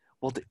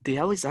 Well, they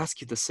always ask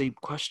you the same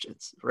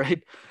questions,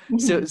 right?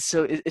 Mm-hmm.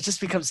 So it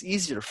just becomes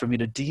easier for me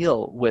to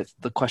deal with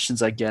the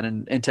questions I get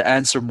and to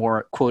answer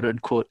more quote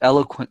unquote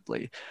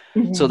eloquently.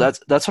 Mm-hmm. So that's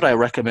what I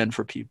recommend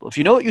for people. If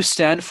you know what you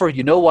stand for,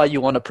 you know why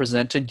you want to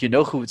present it, you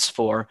know who it's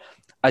for,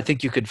 I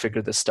think you could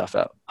figure this stuff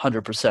out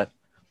 100%.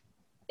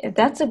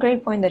 That's a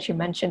great point that you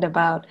mentioned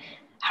about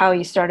how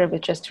you started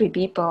with just 3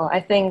 people. I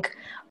think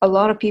a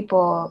lot of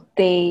people,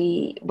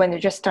 when they're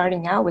just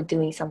starting out with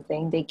doing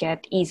something, they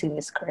get easily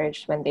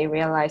discouraged when they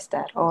realize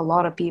that, a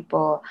lot of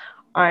people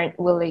aren't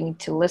willing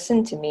to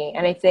listen to me.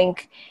 And I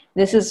think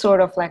this is sort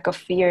of like a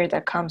fear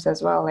that comes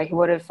as well. Like,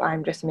 what if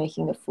I'm just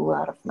making a fool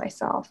out of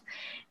myself?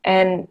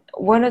 And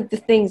one of the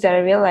things that I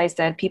realized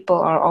that people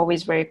are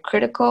always very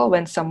critical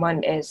when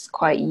someone is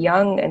quite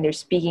young and they're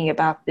speaking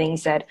about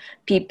things that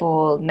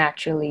people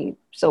naturally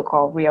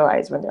so-called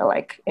realize when they're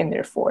like in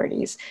their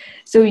 40s.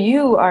 So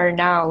you are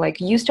now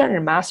you started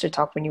Master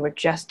Talk when you were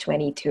just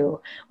 22,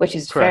 which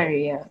is correct.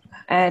 Very young.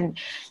 And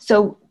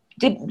so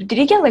did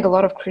you get a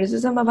lot of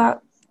criticism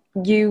about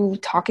you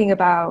talking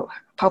about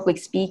public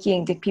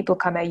speaking? Did people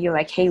come at you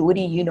like, hey, what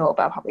do you know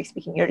about public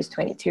speaking? You're just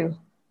 22.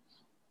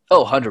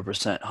 Oh,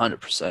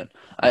 100%.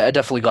 I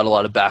definitely got a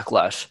lot of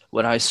backlash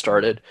when I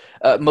started,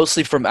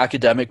 mostly from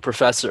academic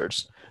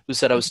professors who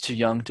said I was too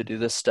young to do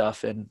this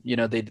stuff. And,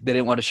 they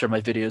didn't want to share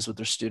my videos with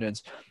their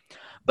students.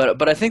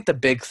 But I think the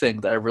big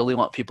thing that I really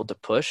want people to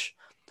push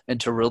and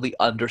to really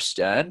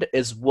understand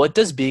is, what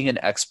does being an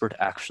expert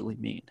actually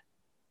mean?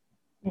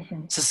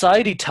 Mm-hmm.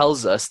 Society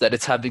tells us that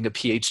it's having a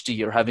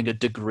PhD or having a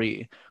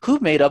degree. Who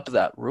made up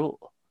that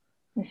rule?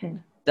 Mm-hmm.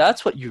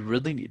 That's what you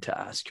really need to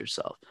ask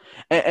yourself.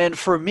 And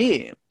for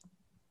me,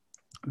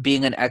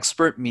 being an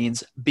expert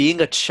means being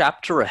a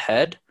chapter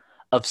ahead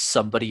of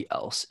somebody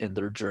else in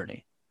their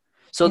journey.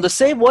 So in the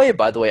same way,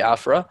 by the way,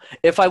 Afra,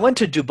 if I went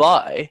to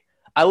Dubai,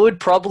 I would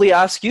probably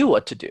ask you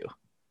what to do.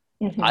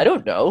 Mm-hmm. I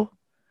don't know,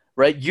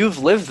 right? You've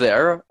lived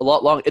there a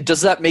lot longer.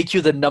 Does that make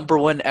you the number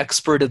one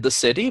expert in the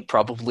city?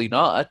 Probably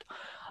not.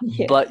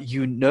 Yeah. But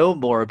you know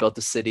more about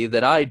the city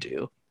than I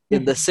do.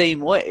 in the same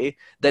way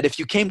that if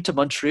you came to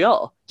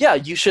Montreal, yeah,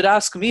 you should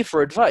ask me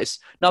for advice,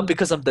 not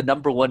because I'm the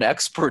number one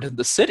expert in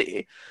the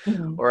city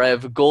or I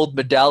have gold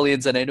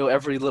medallions and I know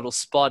every little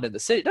spot in the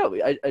city. No,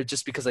 I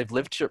just because I've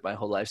lived here my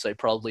whole life, so I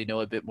probably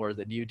know a bit more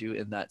than you do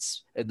in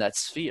that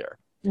sphere.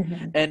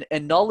 And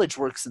knowledge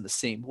works in the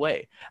same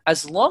way.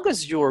 As long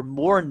as you're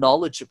more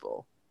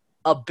knowledgeable,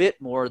 a bit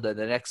more than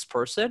the next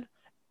person,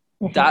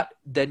 that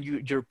then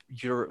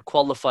you're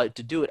qualified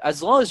to do it.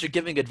 As long as you're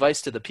giving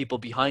advice to the people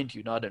behind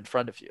you, not in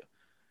front of you.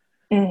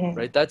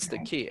 Right, that's the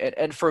key.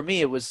 And for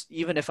me, it was,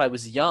 even if I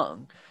was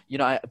young,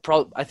 I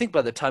think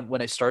by the time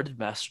when I started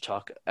Master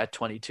Talk at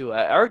 22,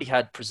 I already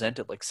had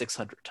presented like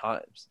 600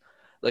 times.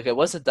 Like, it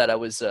wasn't that I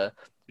was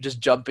just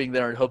jumping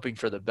there and hoping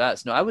for the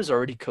best. No, I was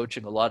already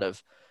coaching a lot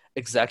of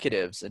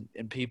executives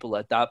and people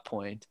at that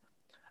point,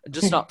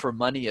 just not for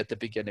money at the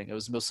beginning. It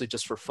was mostly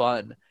just for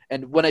fun.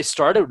 And when I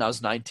started when I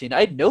was 19, I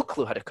had no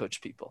clue how to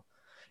coach people.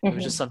 It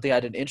was just something I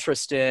had an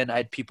interest in. I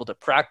had people to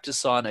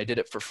practice on. I did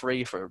it for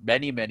free for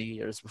many, many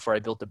years before I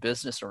built a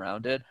business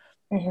around it.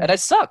 And I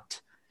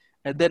sucked.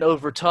 And then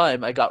over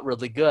time, I got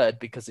really good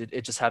because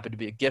it just happened to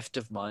be a gift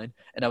of mine.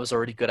 And I was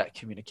already good at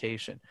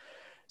communication.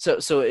 So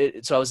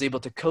I was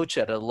able to coach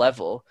at a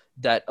level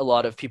that a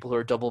lot of people who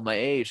are double my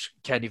age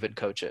can't even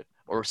coach it.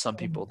 Or some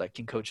people that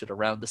can coach it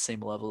around the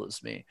same level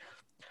as me.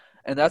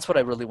 And that's what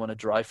I really want to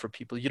drive for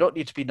people. You don't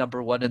need to be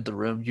number one in the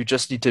room. You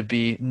just need to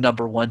be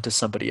number one to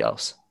somebody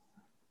else.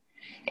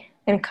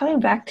 And coming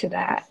back to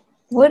that,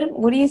 what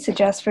do you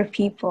suggest for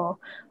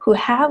people who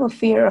have a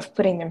fear of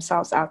putting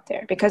themselves out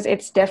there? Because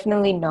it's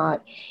definitely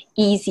not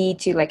easy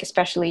to, like,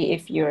 especially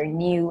if you're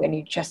new and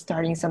you're just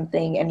starting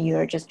something and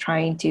you're just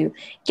trying to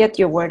get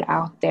your word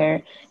out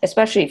there,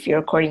 especially if you're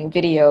recording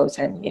videos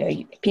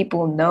and,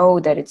 people know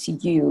that it's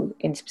you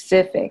in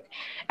specific.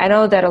 I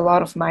know that a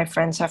lot of my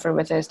friends suffer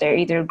with this. They're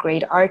either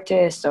great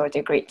artists or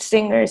they're great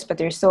singers, but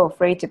they're so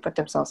afraid to put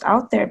themselves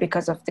out there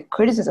because of the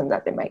criticism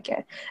that they might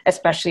get,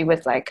 especially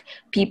with, like,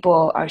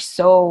 people are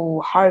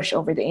so harsh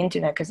over the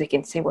internet because they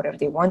can say whatever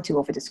they want to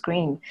over the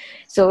screen.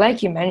 So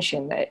like you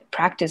mentioned, that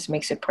practice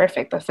makes it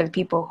perfect, but for the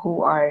people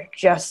who are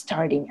just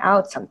starting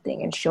out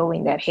something and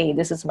showing that, hey,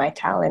 this is my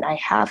talent, I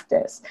have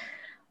this,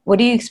 what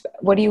do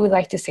you would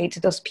like to say to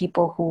those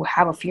people who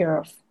have a fear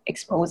of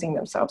exposing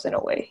themselves in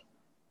a way?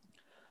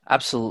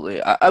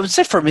 Absolutely. I would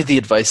say for me, the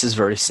advice is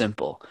very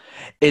simple.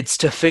 It's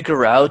to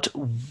figure out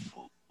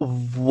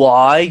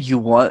why you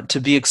want to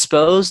be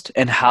exposed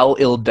and how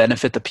it'll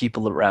benefit the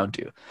people around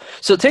you.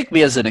 So take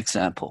me as an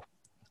example.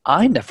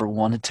 I never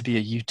wanted to be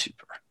a YouTuber.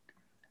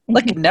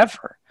 Like,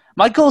 never.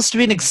 My goal is to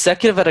be an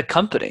executive at a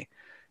company,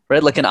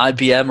 right? Like an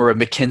IBM or a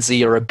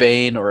McKinsey or a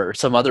Bain or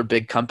some other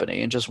big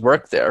company, and just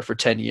work there for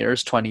 10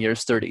 years, 20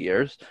 years, 30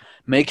 years,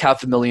 make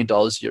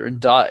 $500,000 a year and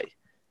die.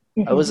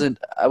 I wasn't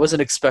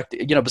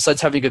expecting,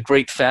 besides having a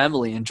great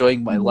family,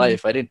 enjoying my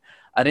life, I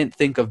didn't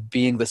think of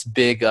being this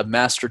big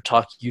Master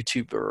Talk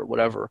YouTuber or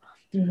whatever.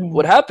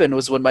 What happened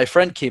was when my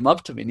friend came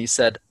up to me and he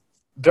said,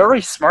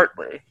 very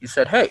smartly, he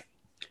said, hey,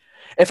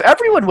 if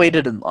everyone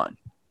waited in line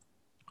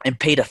and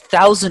paid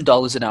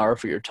 $1,000 an hour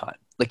for your time,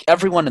 like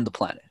everyone on the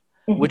planet,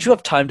 would you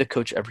have time to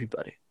coach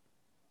everybody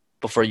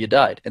before you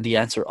died? And the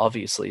answer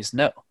obviously is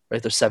no,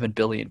 right? There's 7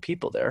 billion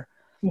people there.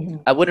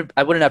 I wouldn't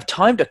have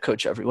time to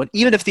coach everyone,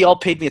 even if they all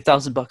paid me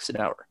 $1,000 an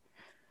hour.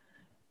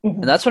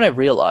 And that's when I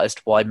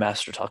realized why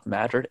Master Talk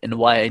mattered and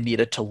why I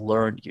needed to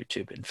learn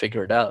YouTube and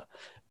figure it out.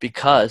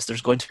 Because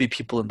there's going to be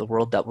people in the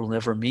world that will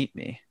never meet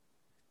me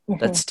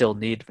that still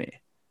need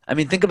me. I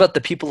mean, think about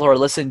the people who are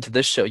listening to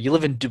this show. You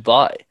live in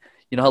Dubai.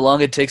 You know how long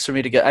it takes for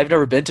me to get – I've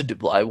never been to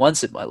Dubai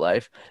once in my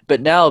life.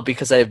 But now,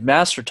 because I have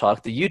Master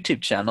Talk, the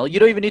YouTube channel, you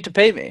don't even need to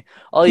pay me.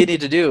 All you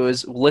need to do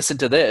is listen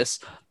to this,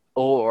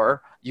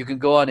 or you can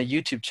go on a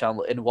YouTube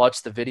channel and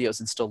watch the videos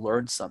and still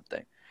learn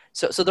something.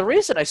 So the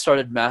reason I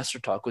started Master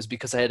Talk was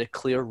because I had a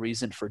clear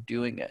reason for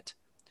doing it.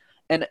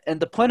 And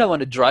the point I want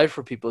to drive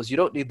for people is you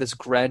don't need this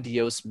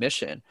grandiose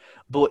mission,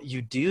 but what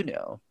you do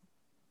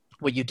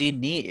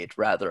need,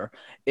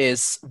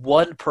 is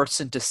one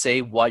person to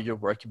say why your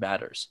work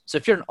matters. So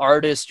if you're an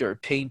artist, you're a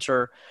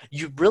painter,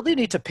 you really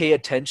need to pay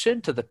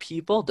attention to the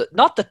people,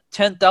 not the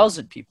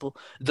 10,000 people,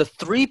 the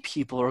 3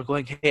 people who are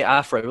going, hey,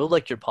 Afra, I really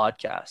like your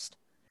podcast.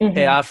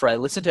 Hey, Afra, I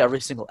listen to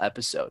every single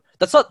episode.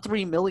 That's not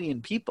 3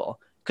 million people.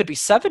 It could be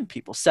 7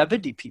 people,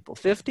 70 people,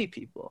 50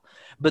 people.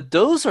 But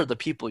those are the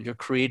people you're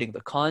creating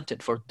the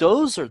content for.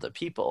 Those are the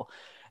people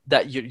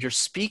that you're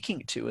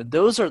speaking to, and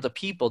those are the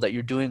people that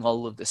you're doing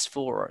all of this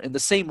for. In the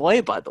same way,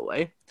 by the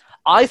way,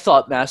 I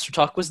thought Master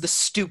Talk was the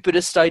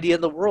stupidest idea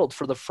in the world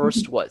for the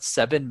first,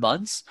 7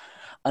 months,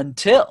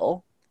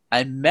 until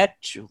I met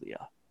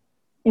Julia.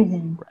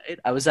 Right?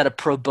 I was at a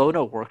pro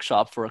bono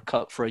workshop for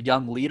a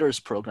young leaders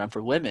program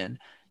for women.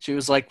 She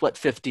was like,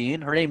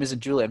 15? Her name isn't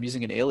Julia. I'm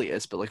using an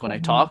alias, but like when I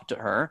talked to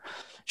her,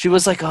 she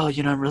was like, oh,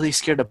 I'm really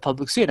scared of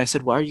public speaking. I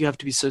said, why do you have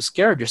to be so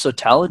scared? You're so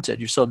talented.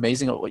 You're so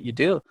amazing at what you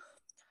do.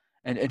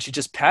 And she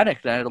just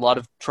panicked, and I had a lot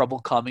of trouble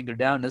calming her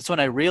down. And that's when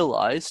I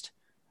realized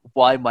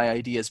why my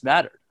ideas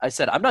mattered. I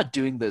said, I'm not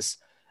doing these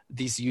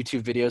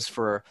YouTube videos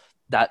for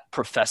that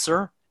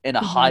professor in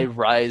a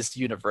high-rise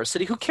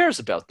university. Who cares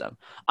about them?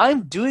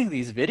 I'm doing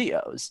these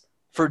videos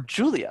for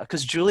Julia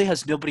because Julia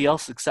has nobody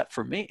else except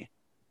for me.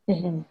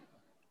 Mm-hmm.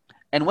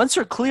 And once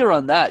you're clear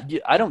on that,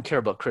 I don't care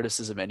about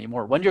criticism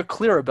anymore. When you're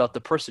clear about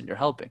the person you're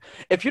helping,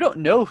 if you don't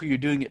know who you're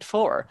doing it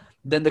for,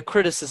 then the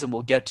criticism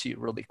will get to you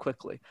really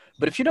quickly.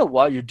 But if you know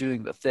why you're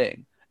doing the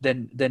thing,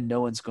 then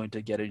no one's going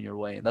to get in your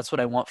way. And that's what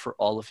I want for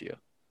all of you.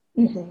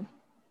 Mm-hmm.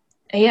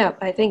 Yeah,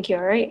 I think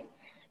you're right.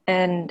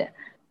 And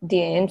the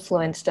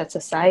influence that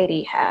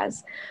society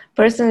has.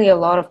 Personally, a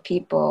lot of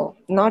people,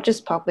 not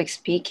just public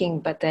speaking,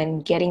 but then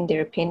getting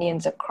their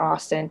opinions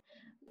across, and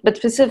but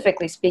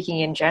specifically speaking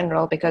in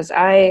general, because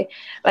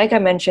like I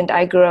mentioned,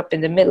 I grew up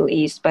in the Middle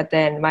East, but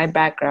then my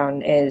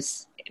background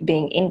is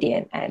being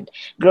Indian. And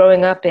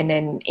growing up in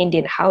an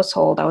Indian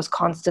household, I was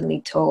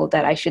constantly told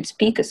that I should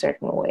speak a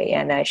certain way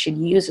and I should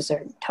use a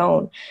certain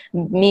tone.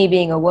 Me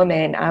being a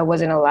woman, I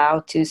wasn't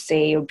allowed to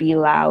say or be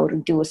loud or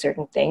do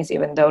certain things,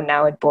 even though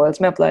now it boils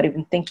my blood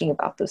even thinking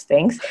about those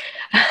things.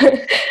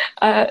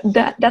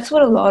 That's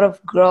what a lot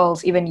of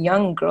girls, even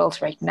young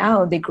girls right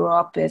now, they grow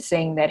up with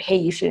saying that, hey,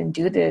 you shouldn't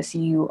do this,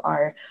 you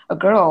are a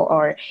girl.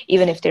 Or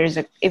even if there's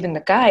even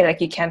the guy,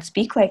 like, you can't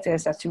speak like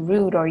this, that's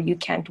rude, or you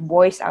can't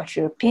voice out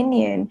your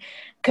opinion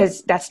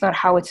because that's not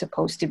how it's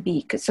supposed to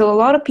be. So a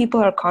lot of people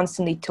are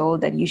constantly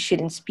told that you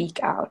shouldn't speak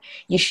out,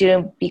 you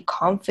shouldn't be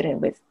confident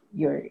with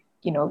your,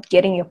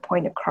 getting your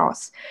point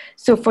across.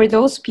 So for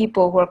those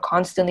people who are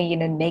constantly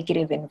in a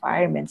negative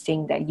environment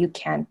saying that you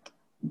can't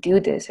do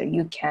this or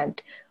you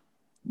can't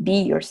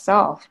be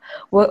yourself,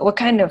 what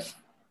kind of,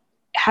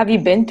 have you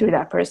been through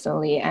that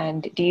personally,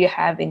 and do you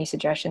have any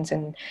suggestions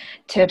and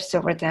tips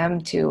for them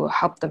to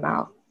help them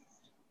out?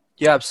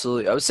 Yeah,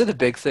 absolutely. I would say the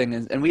big thing,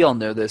 and we all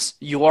know this,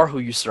 you are who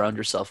you surround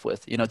yourself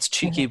with. It's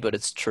cheeky, but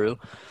it's true.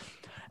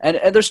 And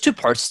there's two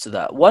parts to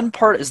that. One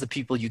part is the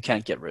people you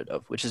can't get rid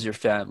of, which is your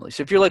family.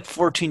 So if you're like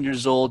 14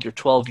 years old, you're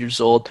 12 years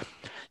old,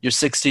 you're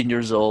 16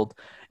 years old,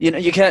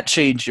 you can't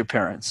change your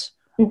parents,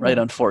 right?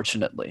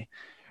 Unfortunately,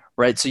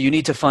 right? So you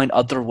need to find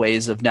other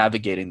ways of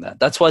navigating that.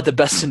 That's why the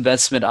best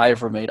investment I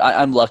ever made,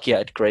 I'm lucky I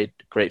had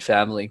great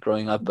family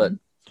growing up, but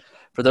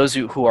for those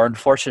who are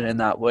unfortunate in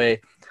that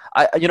way,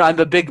 I'm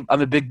a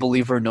big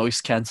believer in noise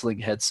canceling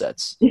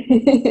headsets.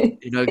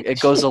 It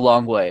goes a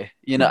long way.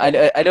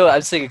 I know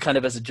I'm saying it kind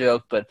of as a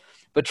joke, but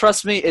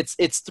trust me, it's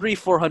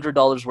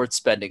 $300-400 worth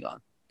spending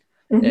on.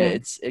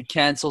 It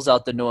cancels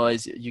out the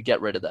noise. You get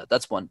rid of that.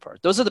 That's one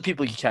part. Those are the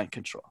people you can't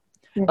control.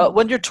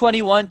 When you're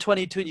 21,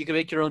 22, you can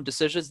make your own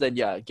decisions. Then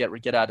yeah,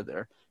 get out of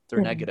there.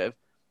 They're negative.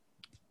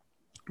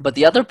 But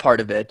the other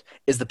part of it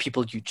is the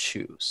people you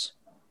choose.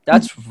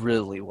 That's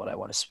really what I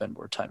want to spend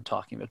more time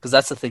talking about, because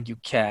that's the thing you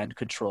can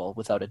control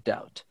without a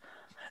doubt.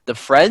 The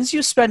friends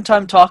you spend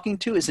time talking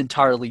to is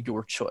entirely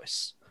your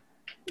choice.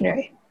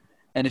 Right.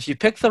 And if you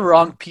pick the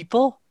wrong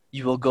people,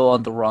 you will go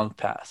on the wrong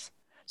path.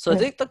 So I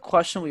think the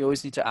question we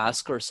always need to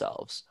ask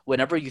ourselves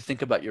whenever you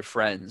think about your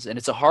friends, and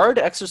it's a hard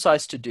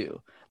exercise to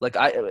do.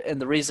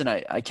 And the reason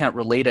I can't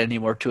relate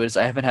anymore to it is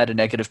I haven't had a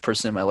negative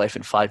person in my life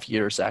in 5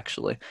 years,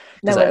 actually.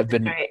 Because I've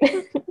been,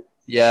 right.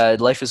 Yeah,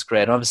 life is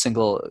great. I don't have a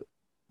single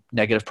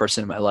negative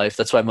person in my life.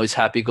 That's why I'm always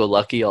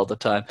happy-go-lucky all the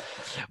time.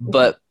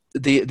 But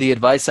the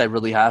advice I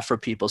really have for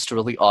people is to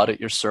really audit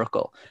your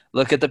circle.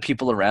 Look at the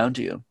people around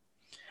you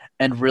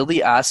and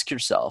really ask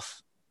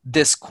yourself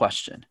this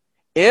question.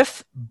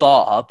 If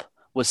Bob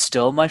was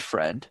still my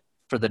friend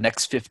for the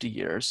next 50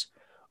 years,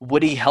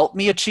 would he help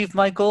me achieve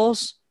my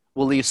goals?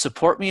 Will he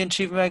support me in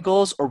achieving my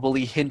goals, or will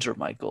he hinder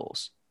my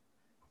goals?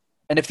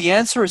 And if the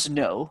answer is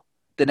no,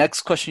 the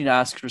next question you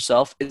ask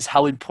yourself is,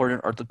 how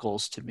important are the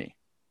goals to me?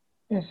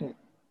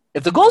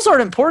 If the goals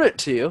aren't important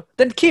to you,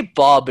 then keep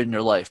Bob in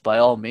your life by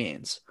all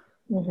means.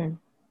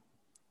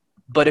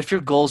 But if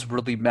your goals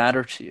really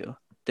matter to you,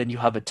 then you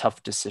have a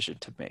tough decision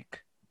to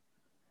make.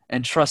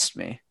 And trust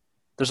me,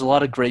 there's a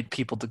lot of great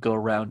people to go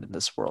around in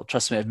this world.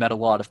 Trust me, I've met a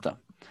lot of them.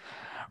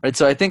 Right?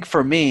 So I think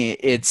for me,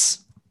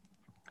 it's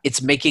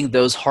making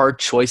those hard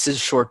choices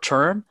short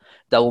term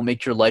that will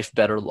make your life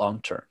better long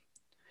term.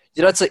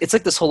 It's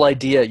like this whole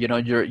idea,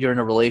 you're in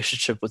a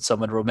relationship with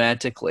someone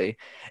romantically,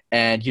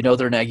 and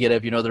they're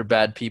negative, they're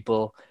bad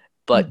people,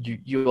 but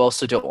you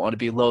also don't want to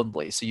be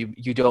lonely. So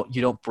you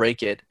don't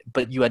break it,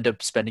 but you end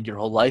up spending your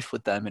whole life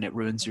with them, and it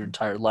ruins your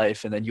entire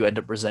life, and then you end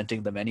up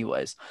resenting them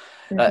anyways.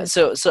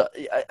 So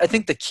I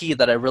think the key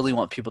that I really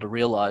want people to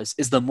realize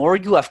is the more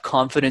you have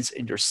confidence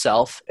in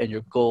yourself and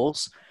your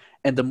goals,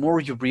 and the more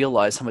you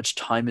realize how much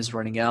time is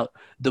running out,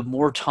 the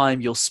more time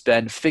you'll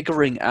spend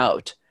figuring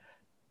out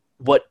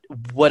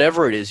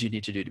whatever it is you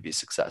need to do to be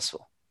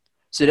successful.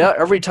 So now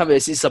every time I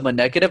see someone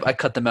negative, I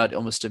cut them out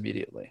almost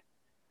immediately.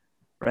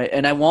 Right.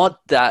 And I want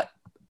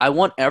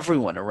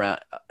everyone around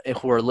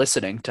who are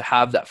listening to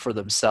have that for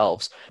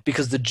themselves,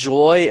 because the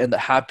joy and the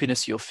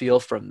happiness you'll feel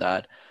from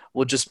that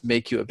will just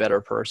make you a better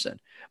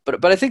person.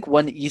 But I think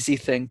one easy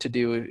thing to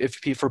do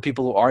for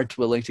people who aren't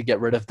willing to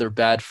get rid of their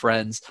bad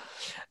friends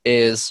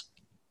is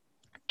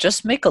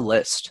just make a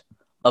list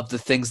of the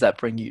things that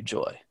bring you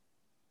joy.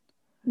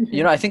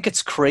 You know, I think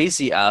it's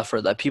crazy,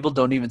 Afra, that people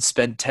don't even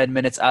spend 10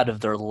 minutes out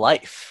of their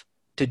life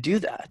to do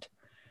that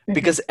Mhm.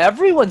 because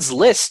everyone's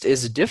list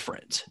is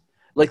different.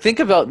 Like, think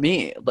about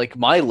me. Like,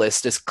 my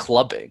list is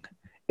clubbing.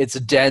 It's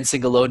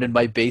dancing alone in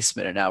my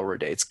basement an hour a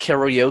day. It's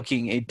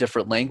karaokeing 8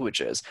 different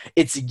languages.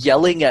 It's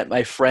yelling at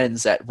my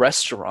friends at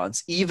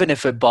restaurants, even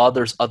if it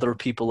bothers other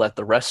people at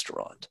the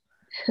restaurant.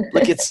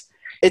 Like,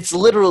 it's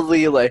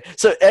literally like,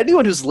 so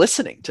anyone who's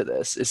listening to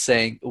this is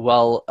saying,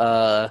 well,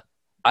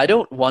 I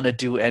don't want to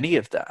do any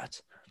of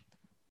that.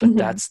 But Mhm.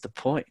 that's the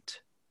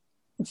point.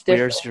 It's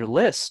different. Where's your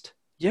list?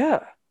 Yeah.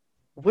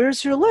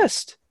 Where's your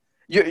list?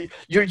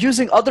 You're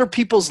using other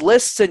people's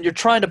lists and you're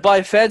trying to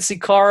buy fancy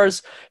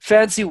cars,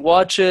 fancy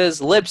watches,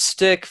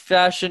 lipstick,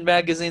 fashion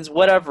magazines,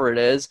 whatever it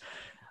is,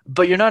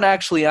 but you're not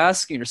actually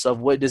asking yourself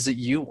what is it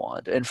you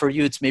want. And for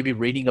you it's maybe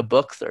reading a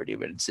book 30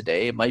 minutes a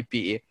day. It might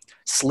be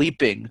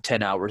sleeping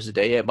 10 hours a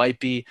day. It might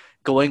be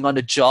going on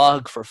a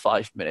jog for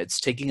 5 minutes,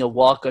 taking a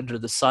walk under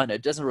the sun.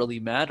 It doesn't really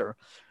matter.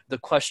 The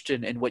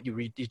question and what you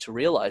need to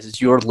realize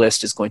is your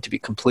list is going to be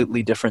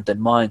completely different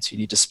than mine, so you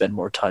need to spend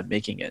more time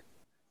making it.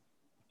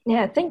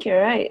 Yeah, I think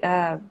you're right.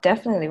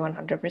 Definitely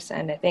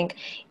 100%. I think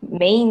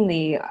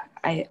mainly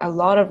a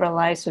lot of our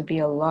lives would be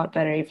a lot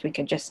better if we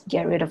could just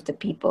get rid of the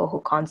people who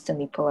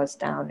constantly pull us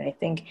down. I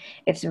think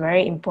it's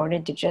very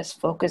important to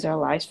just focus our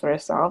lives for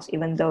ourselves,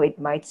 even though it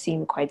might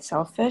seem quite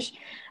selfish.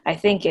 I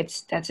think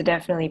that's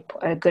definitely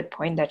a good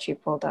point that you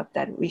pulled up,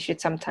 that we should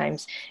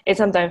it's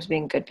sometimes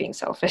being good being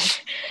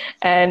selfish.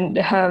 And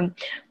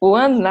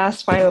one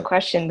last final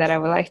question that I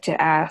would like to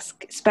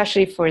ask,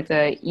 especially for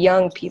the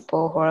young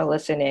people who are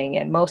listening,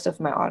 and most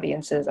of my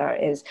audiences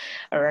is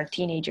around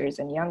teenagers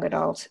and young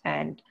adults,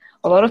 and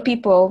a lot of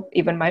people,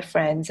 even my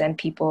friends and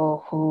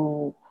people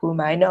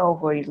whom I know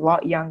who are a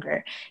lot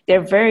younger,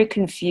 they're very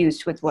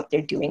confused with what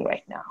they're doing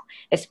right now.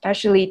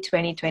 Especially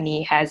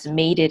 2020 has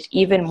made it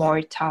even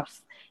more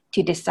tough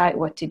to decide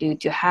what to do,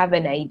 to have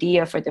an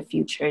idea for the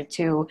future,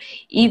 to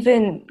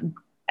even,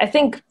 I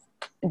think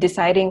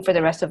deciding for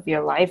the rest of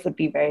your life would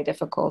be a very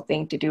difficult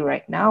thing to do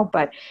right now,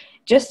 but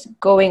just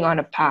going on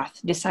a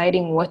path,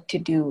 deciding what to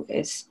do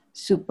is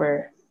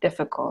super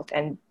difficult,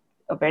 and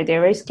they're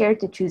very scared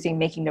to choosing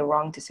making the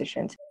wrong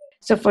decisions.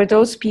 So for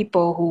those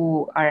people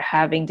who are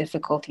having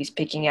difficulties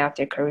picking out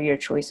their career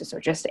choices or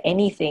just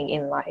anything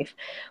in life,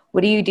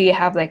 what do you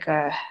have like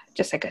a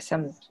just like a,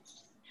 some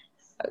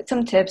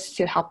tips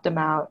to help them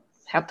out,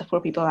 help the poor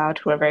people out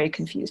who are very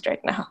confused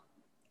right now?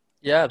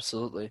 Yeah,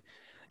 absolutely.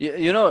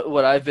 You know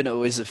what I've been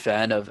always a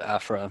fan of,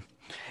 Afra,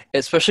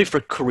 especially for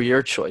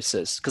career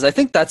choices, because I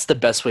think that's the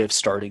best way of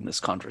starting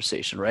this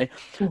conversation, right?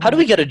 How do Mm-hmm.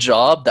 we get a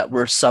job that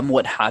we're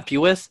somewhat happy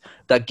with,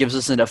 that gives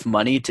us enough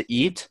money to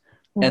eat,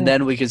 and Mm-hmm.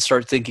 then we can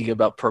start thinking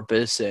about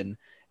purpose and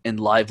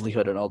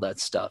livelihood and all that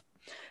stuff.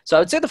 So I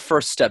would say the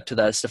first step to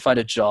that is to find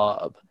a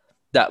job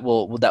that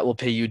will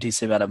pay you a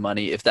decent amount of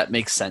money if that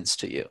makes sense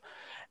to you.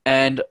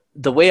 And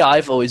the way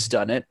I've always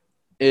done it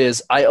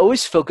is I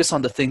always focus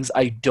on the things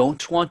I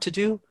don't want to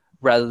do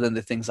rather than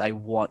the things I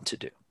want to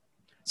do.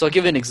 So I'll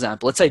give you an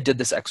example. Let's say I did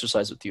this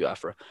exercise with you,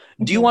 Afra.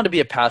 Do you Mm-hmm. want to be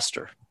a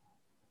pastor?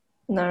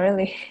 Not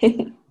really. Do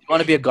you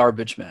want to be a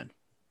garbage man?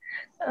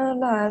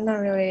 No, I'm not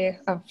really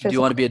a Do you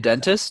want to physical. be a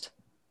dentist?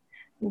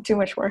 Too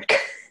much work.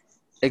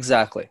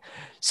 Exactly.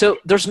 So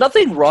there's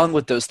nothing wrong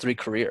with those three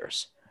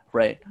careers,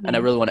 right? And I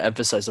Mhm. really want to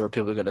emphasize there are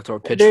people who are going to throw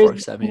There's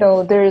pitchforks at me.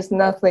 no, there's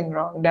nothing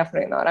wrong.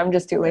 Definitely not. I'm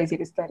just too lazy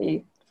to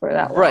study for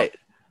that long. Right.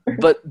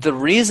 But the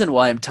reason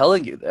why I'm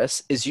telling you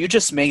this is you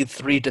just made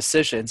three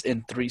decisions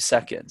in 3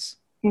 seconds.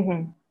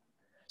 Hmm.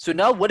 So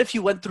now, what if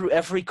you went through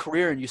every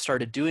career and you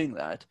started doing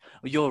that?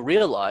 You'll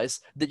realize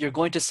that you're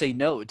going to say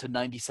no to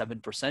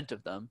 97%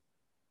 of them.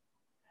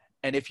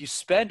 And if you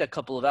spend a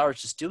couple of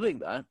hours just doing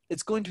that,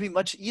 it's going to be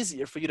much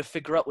easier for you to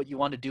figure out what you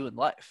want to do in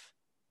life.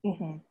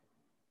 Hmm.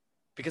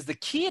 Because the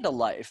key to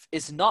life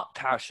is not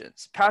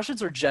passions.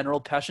 Passions are general,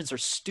 passions are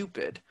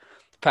stupid,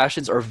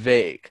 passions are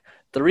vague.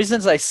 The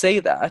reasons I say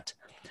that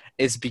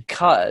is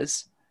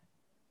because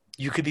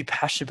you could be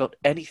passionate about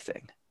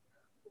anything.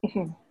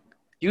 Hmm.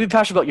 You can be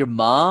passionate about your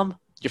mom,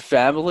 your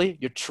family,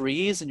 your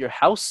trees, and your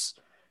house,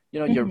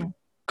 your Hmm.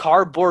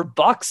 cardboard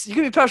box. You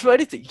can be passionate about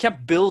anything. You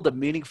can't build a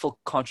meaningful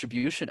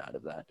contribution out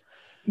of that.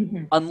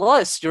 Hmm.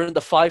 Unless you're in the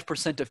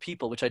 5% of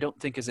people, which I don't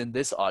think is in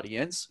this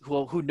audience,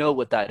 who know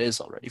what that is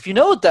already. If you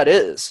know what that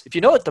is, if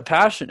you know what the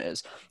passion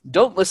is,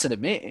 don't listen to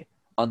me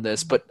on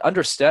this, but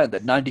understand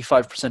that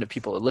 95% of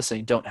people are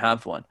listening don't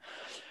have one.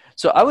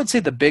 So I would say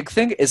the big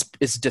thing is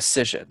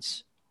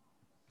decisions.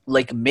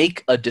 Like,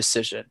 make a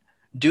decision.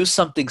 Do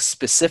something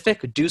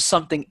specific, do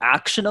something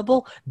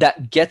actionable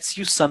that gets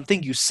you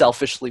something you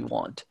selfishly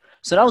want.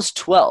 So when I was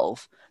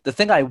 12, the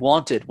thing I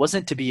wanted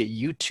wasn't to be a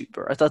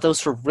YouTuber. I thought that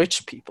was for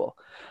rich people.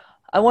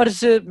 I wanted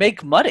to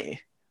make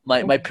money.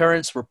 My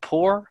parents were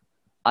poor.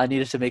 I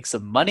needed to make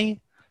some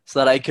money so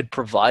that I could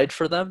provide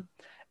for them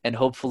and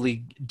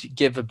hopefully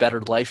give a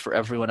better life for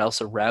everyone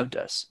else around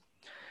us.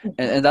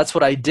 And that's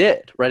what I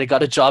did, right? I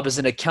got a job as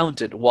an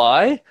accountant.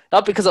 Why?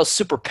 Not because I was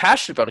super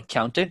passionate about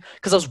accounting,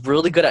 because I was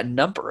really good at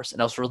numbers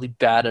and I was really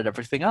bad at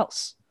everything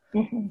else.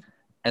 Hmm.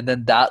 And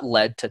then that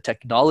led to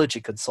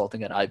technology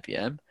consulting at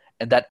IBM.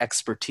 And that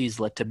expertise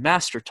led to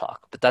Master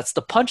Talk. But that's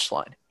the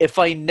punchline. If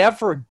I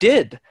never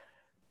did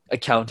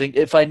accounting,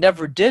 if I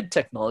never did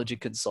technology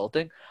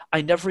consulting,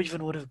 I never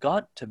even would have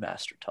got to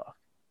Master Talk.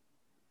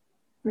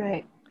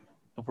 Right.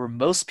 Where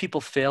most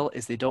people fail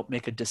is they don't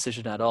make a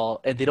decision at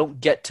all, and they don't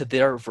get to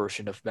their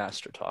version of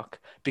Master Talk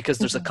because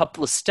there's a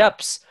couple of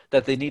steps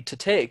that they need to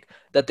take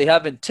that they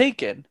haven't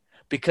taken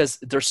because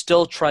they're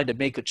still trying to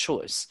make a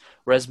choice.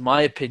 Whereas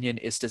my opinion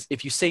is that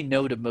if you say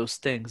no to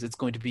most things, it's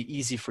going to be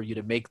easy for you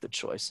to make the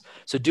choice.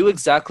 So do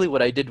exactly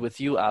what I did with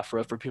you,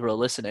 Afra, for people who are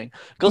listening.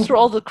 Go through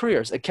all the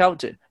careers,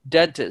 accountant,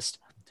 dentist,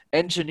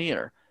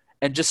 engineer,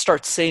 and just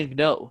start saying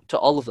no to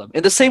all of them.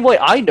 In the same way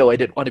I know I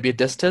didn't want to be a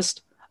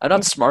dentist. I'm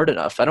not smart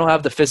enough. I don't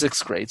have the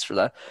physics grades for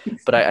that,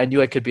 but I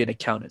knew I could be an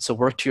accountant. So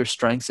work to your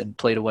strengths and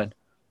play to win.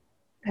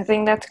 I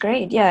think that's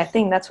great. Yeah, I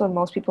think that's what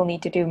most people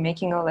need to do,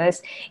 making a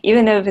list.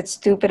 Even if it's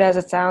stupid as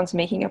it sounds,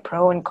 making a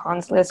pro and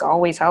cons list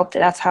always helped.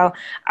 That's how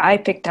I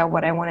picked out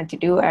what I wanted to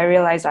do. I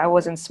realized I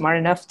wasn't smart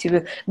enough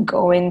to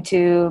go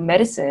into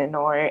medicine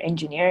or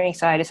engineering,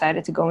 so I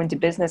decided to go into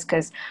business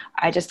because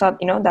I just thought,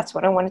 that's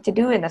what I wanted to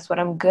do and that's what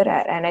I'm good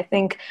at. And I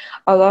think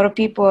a lot of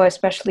people,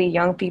 especially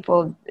young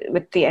people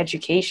with the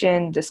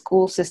education, the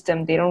school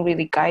system, they don't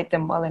really guide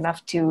them well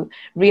enough to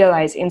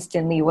realize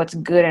instantly what's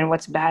good and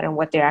what's bad and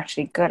what they're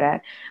actually good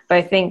at. But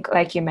I think,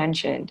 like you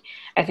mentioned,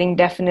 I think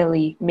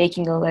definitely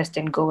making a list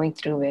and going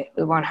through it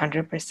will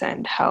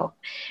 100% help.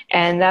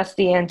 And that's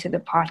the end to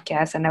the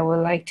podcast. And I would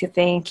like to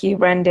thank you,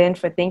 Brendan,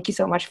 thank you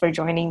so much for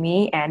joining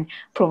me and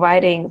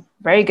providing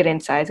very good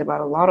insights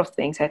about a lot of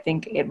things. I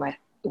think it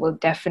will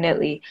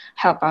definitely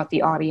help out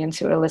the audience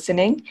who are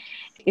listening.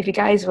 If you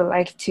guys would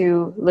like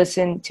to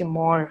listen to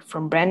more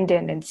from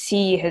Brendan and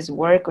see his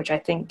work, which I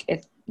think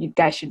you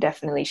guys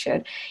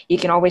should, you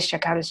can always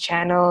check out his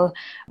channel,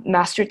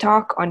 Master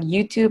Talk, on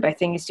YouTube. I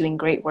think he's doing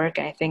great work,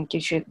 and I think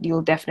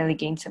you'll definitely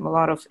gain a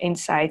lot of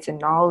insights and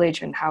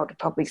knowledge on how to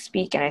public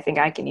speak, and I think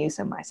I can use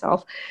them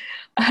myself.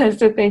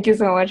 So thank you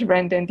so much,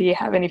 Brendan. Do you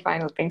have any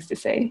final things to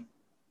say?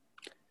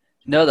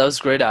 No, that was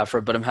great, Afra,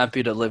 but I'm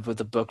happy to live with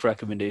the book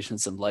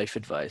recommendations and life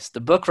advice. The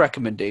book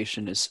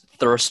recommendation is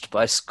Thirst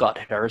by Scott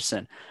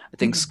Harrison. I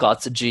think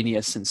Scott's a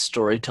genius in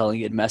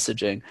storytelling and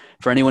messaging.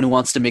 For anyone who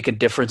wants to make a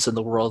difference in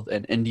the world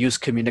and use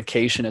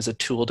communication as a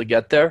tool to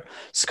get there,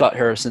 Scott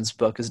Harrison's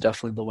book is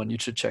definitely the one you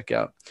should check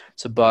out.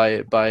 So buy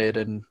it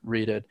and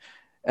read it.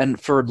 And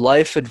for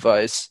life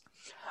advice,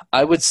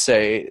 I would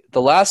say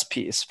the last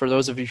piece, for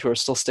those of you who are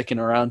still sticking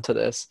around to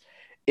this,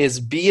 is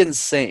be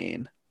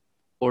insane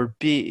or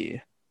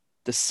be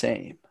the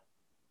same.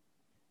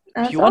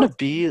 If you want to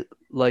be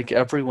like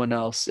everyone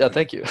else,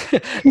 thank you.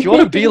 If you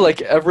want to be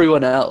like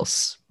everyone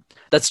else,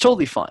 that's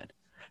totally fine.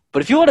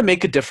 But if you want to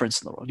make a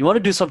difference in the world, you want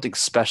to do something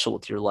special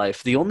with your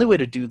life, the only way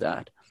to do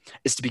that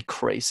is to be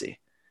crazy.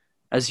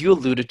 As you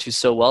alluded to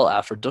so well,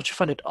 Afra, don't you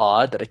find it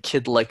odd that a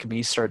kid like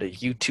me started a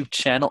YouTube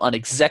channel on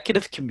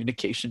executive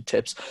communication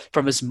tips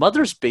from his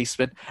mother's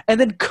basement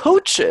and then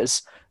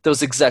coaches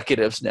those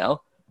executives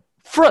now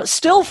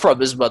still from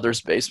his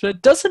mother's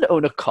basement, doesn't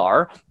own a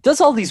car, does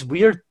all these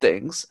weird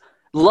things,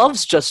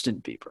 loves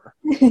Justin Bieber?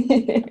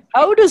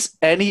 How does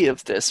any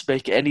of this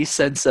make any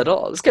sense at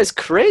all? This guy's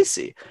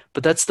crazy.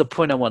 But that's the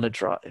point I want to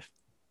drive,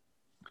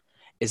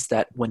 is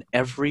that when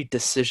every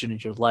decision in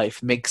your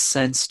life makes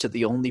sense to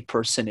the only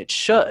person it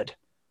should,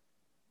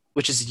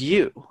 which is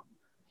you,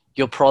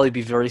 you'll probably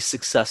be very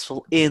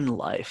successful in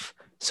life.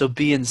 So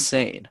be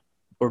insane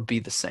or be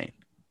the same.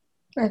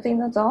 I think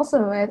that's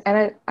awesome.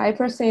 And I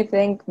personally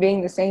think being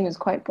the same is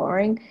quite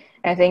boring.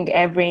 I think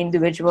every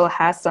individual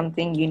has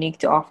something unique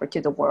to offer to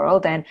the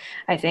world. And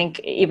I think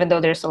even though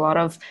there's a lot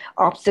of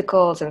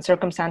obstacles and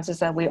circumstances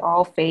that we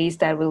all face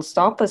that will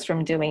stop us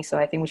from doing so,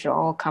 I think we should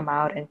all come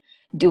out and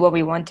do what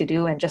we want to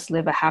do and just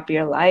live a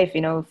happier life.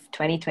 If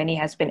 2020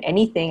 has been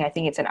anything, I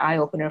think it's an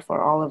eye-opener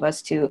for all of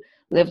us to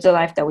live the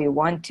life that we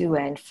want to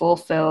and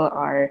fulfill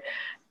our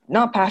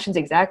not passions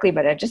exactly,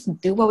 but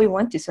just do what we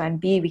want to. So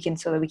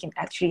that we can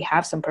actually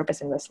have some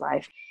purpose in this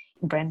life.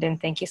 Brendan,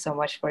 thank you so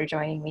much for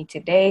joining me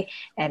today,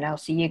 and I'll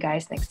see you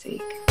guys next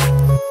week.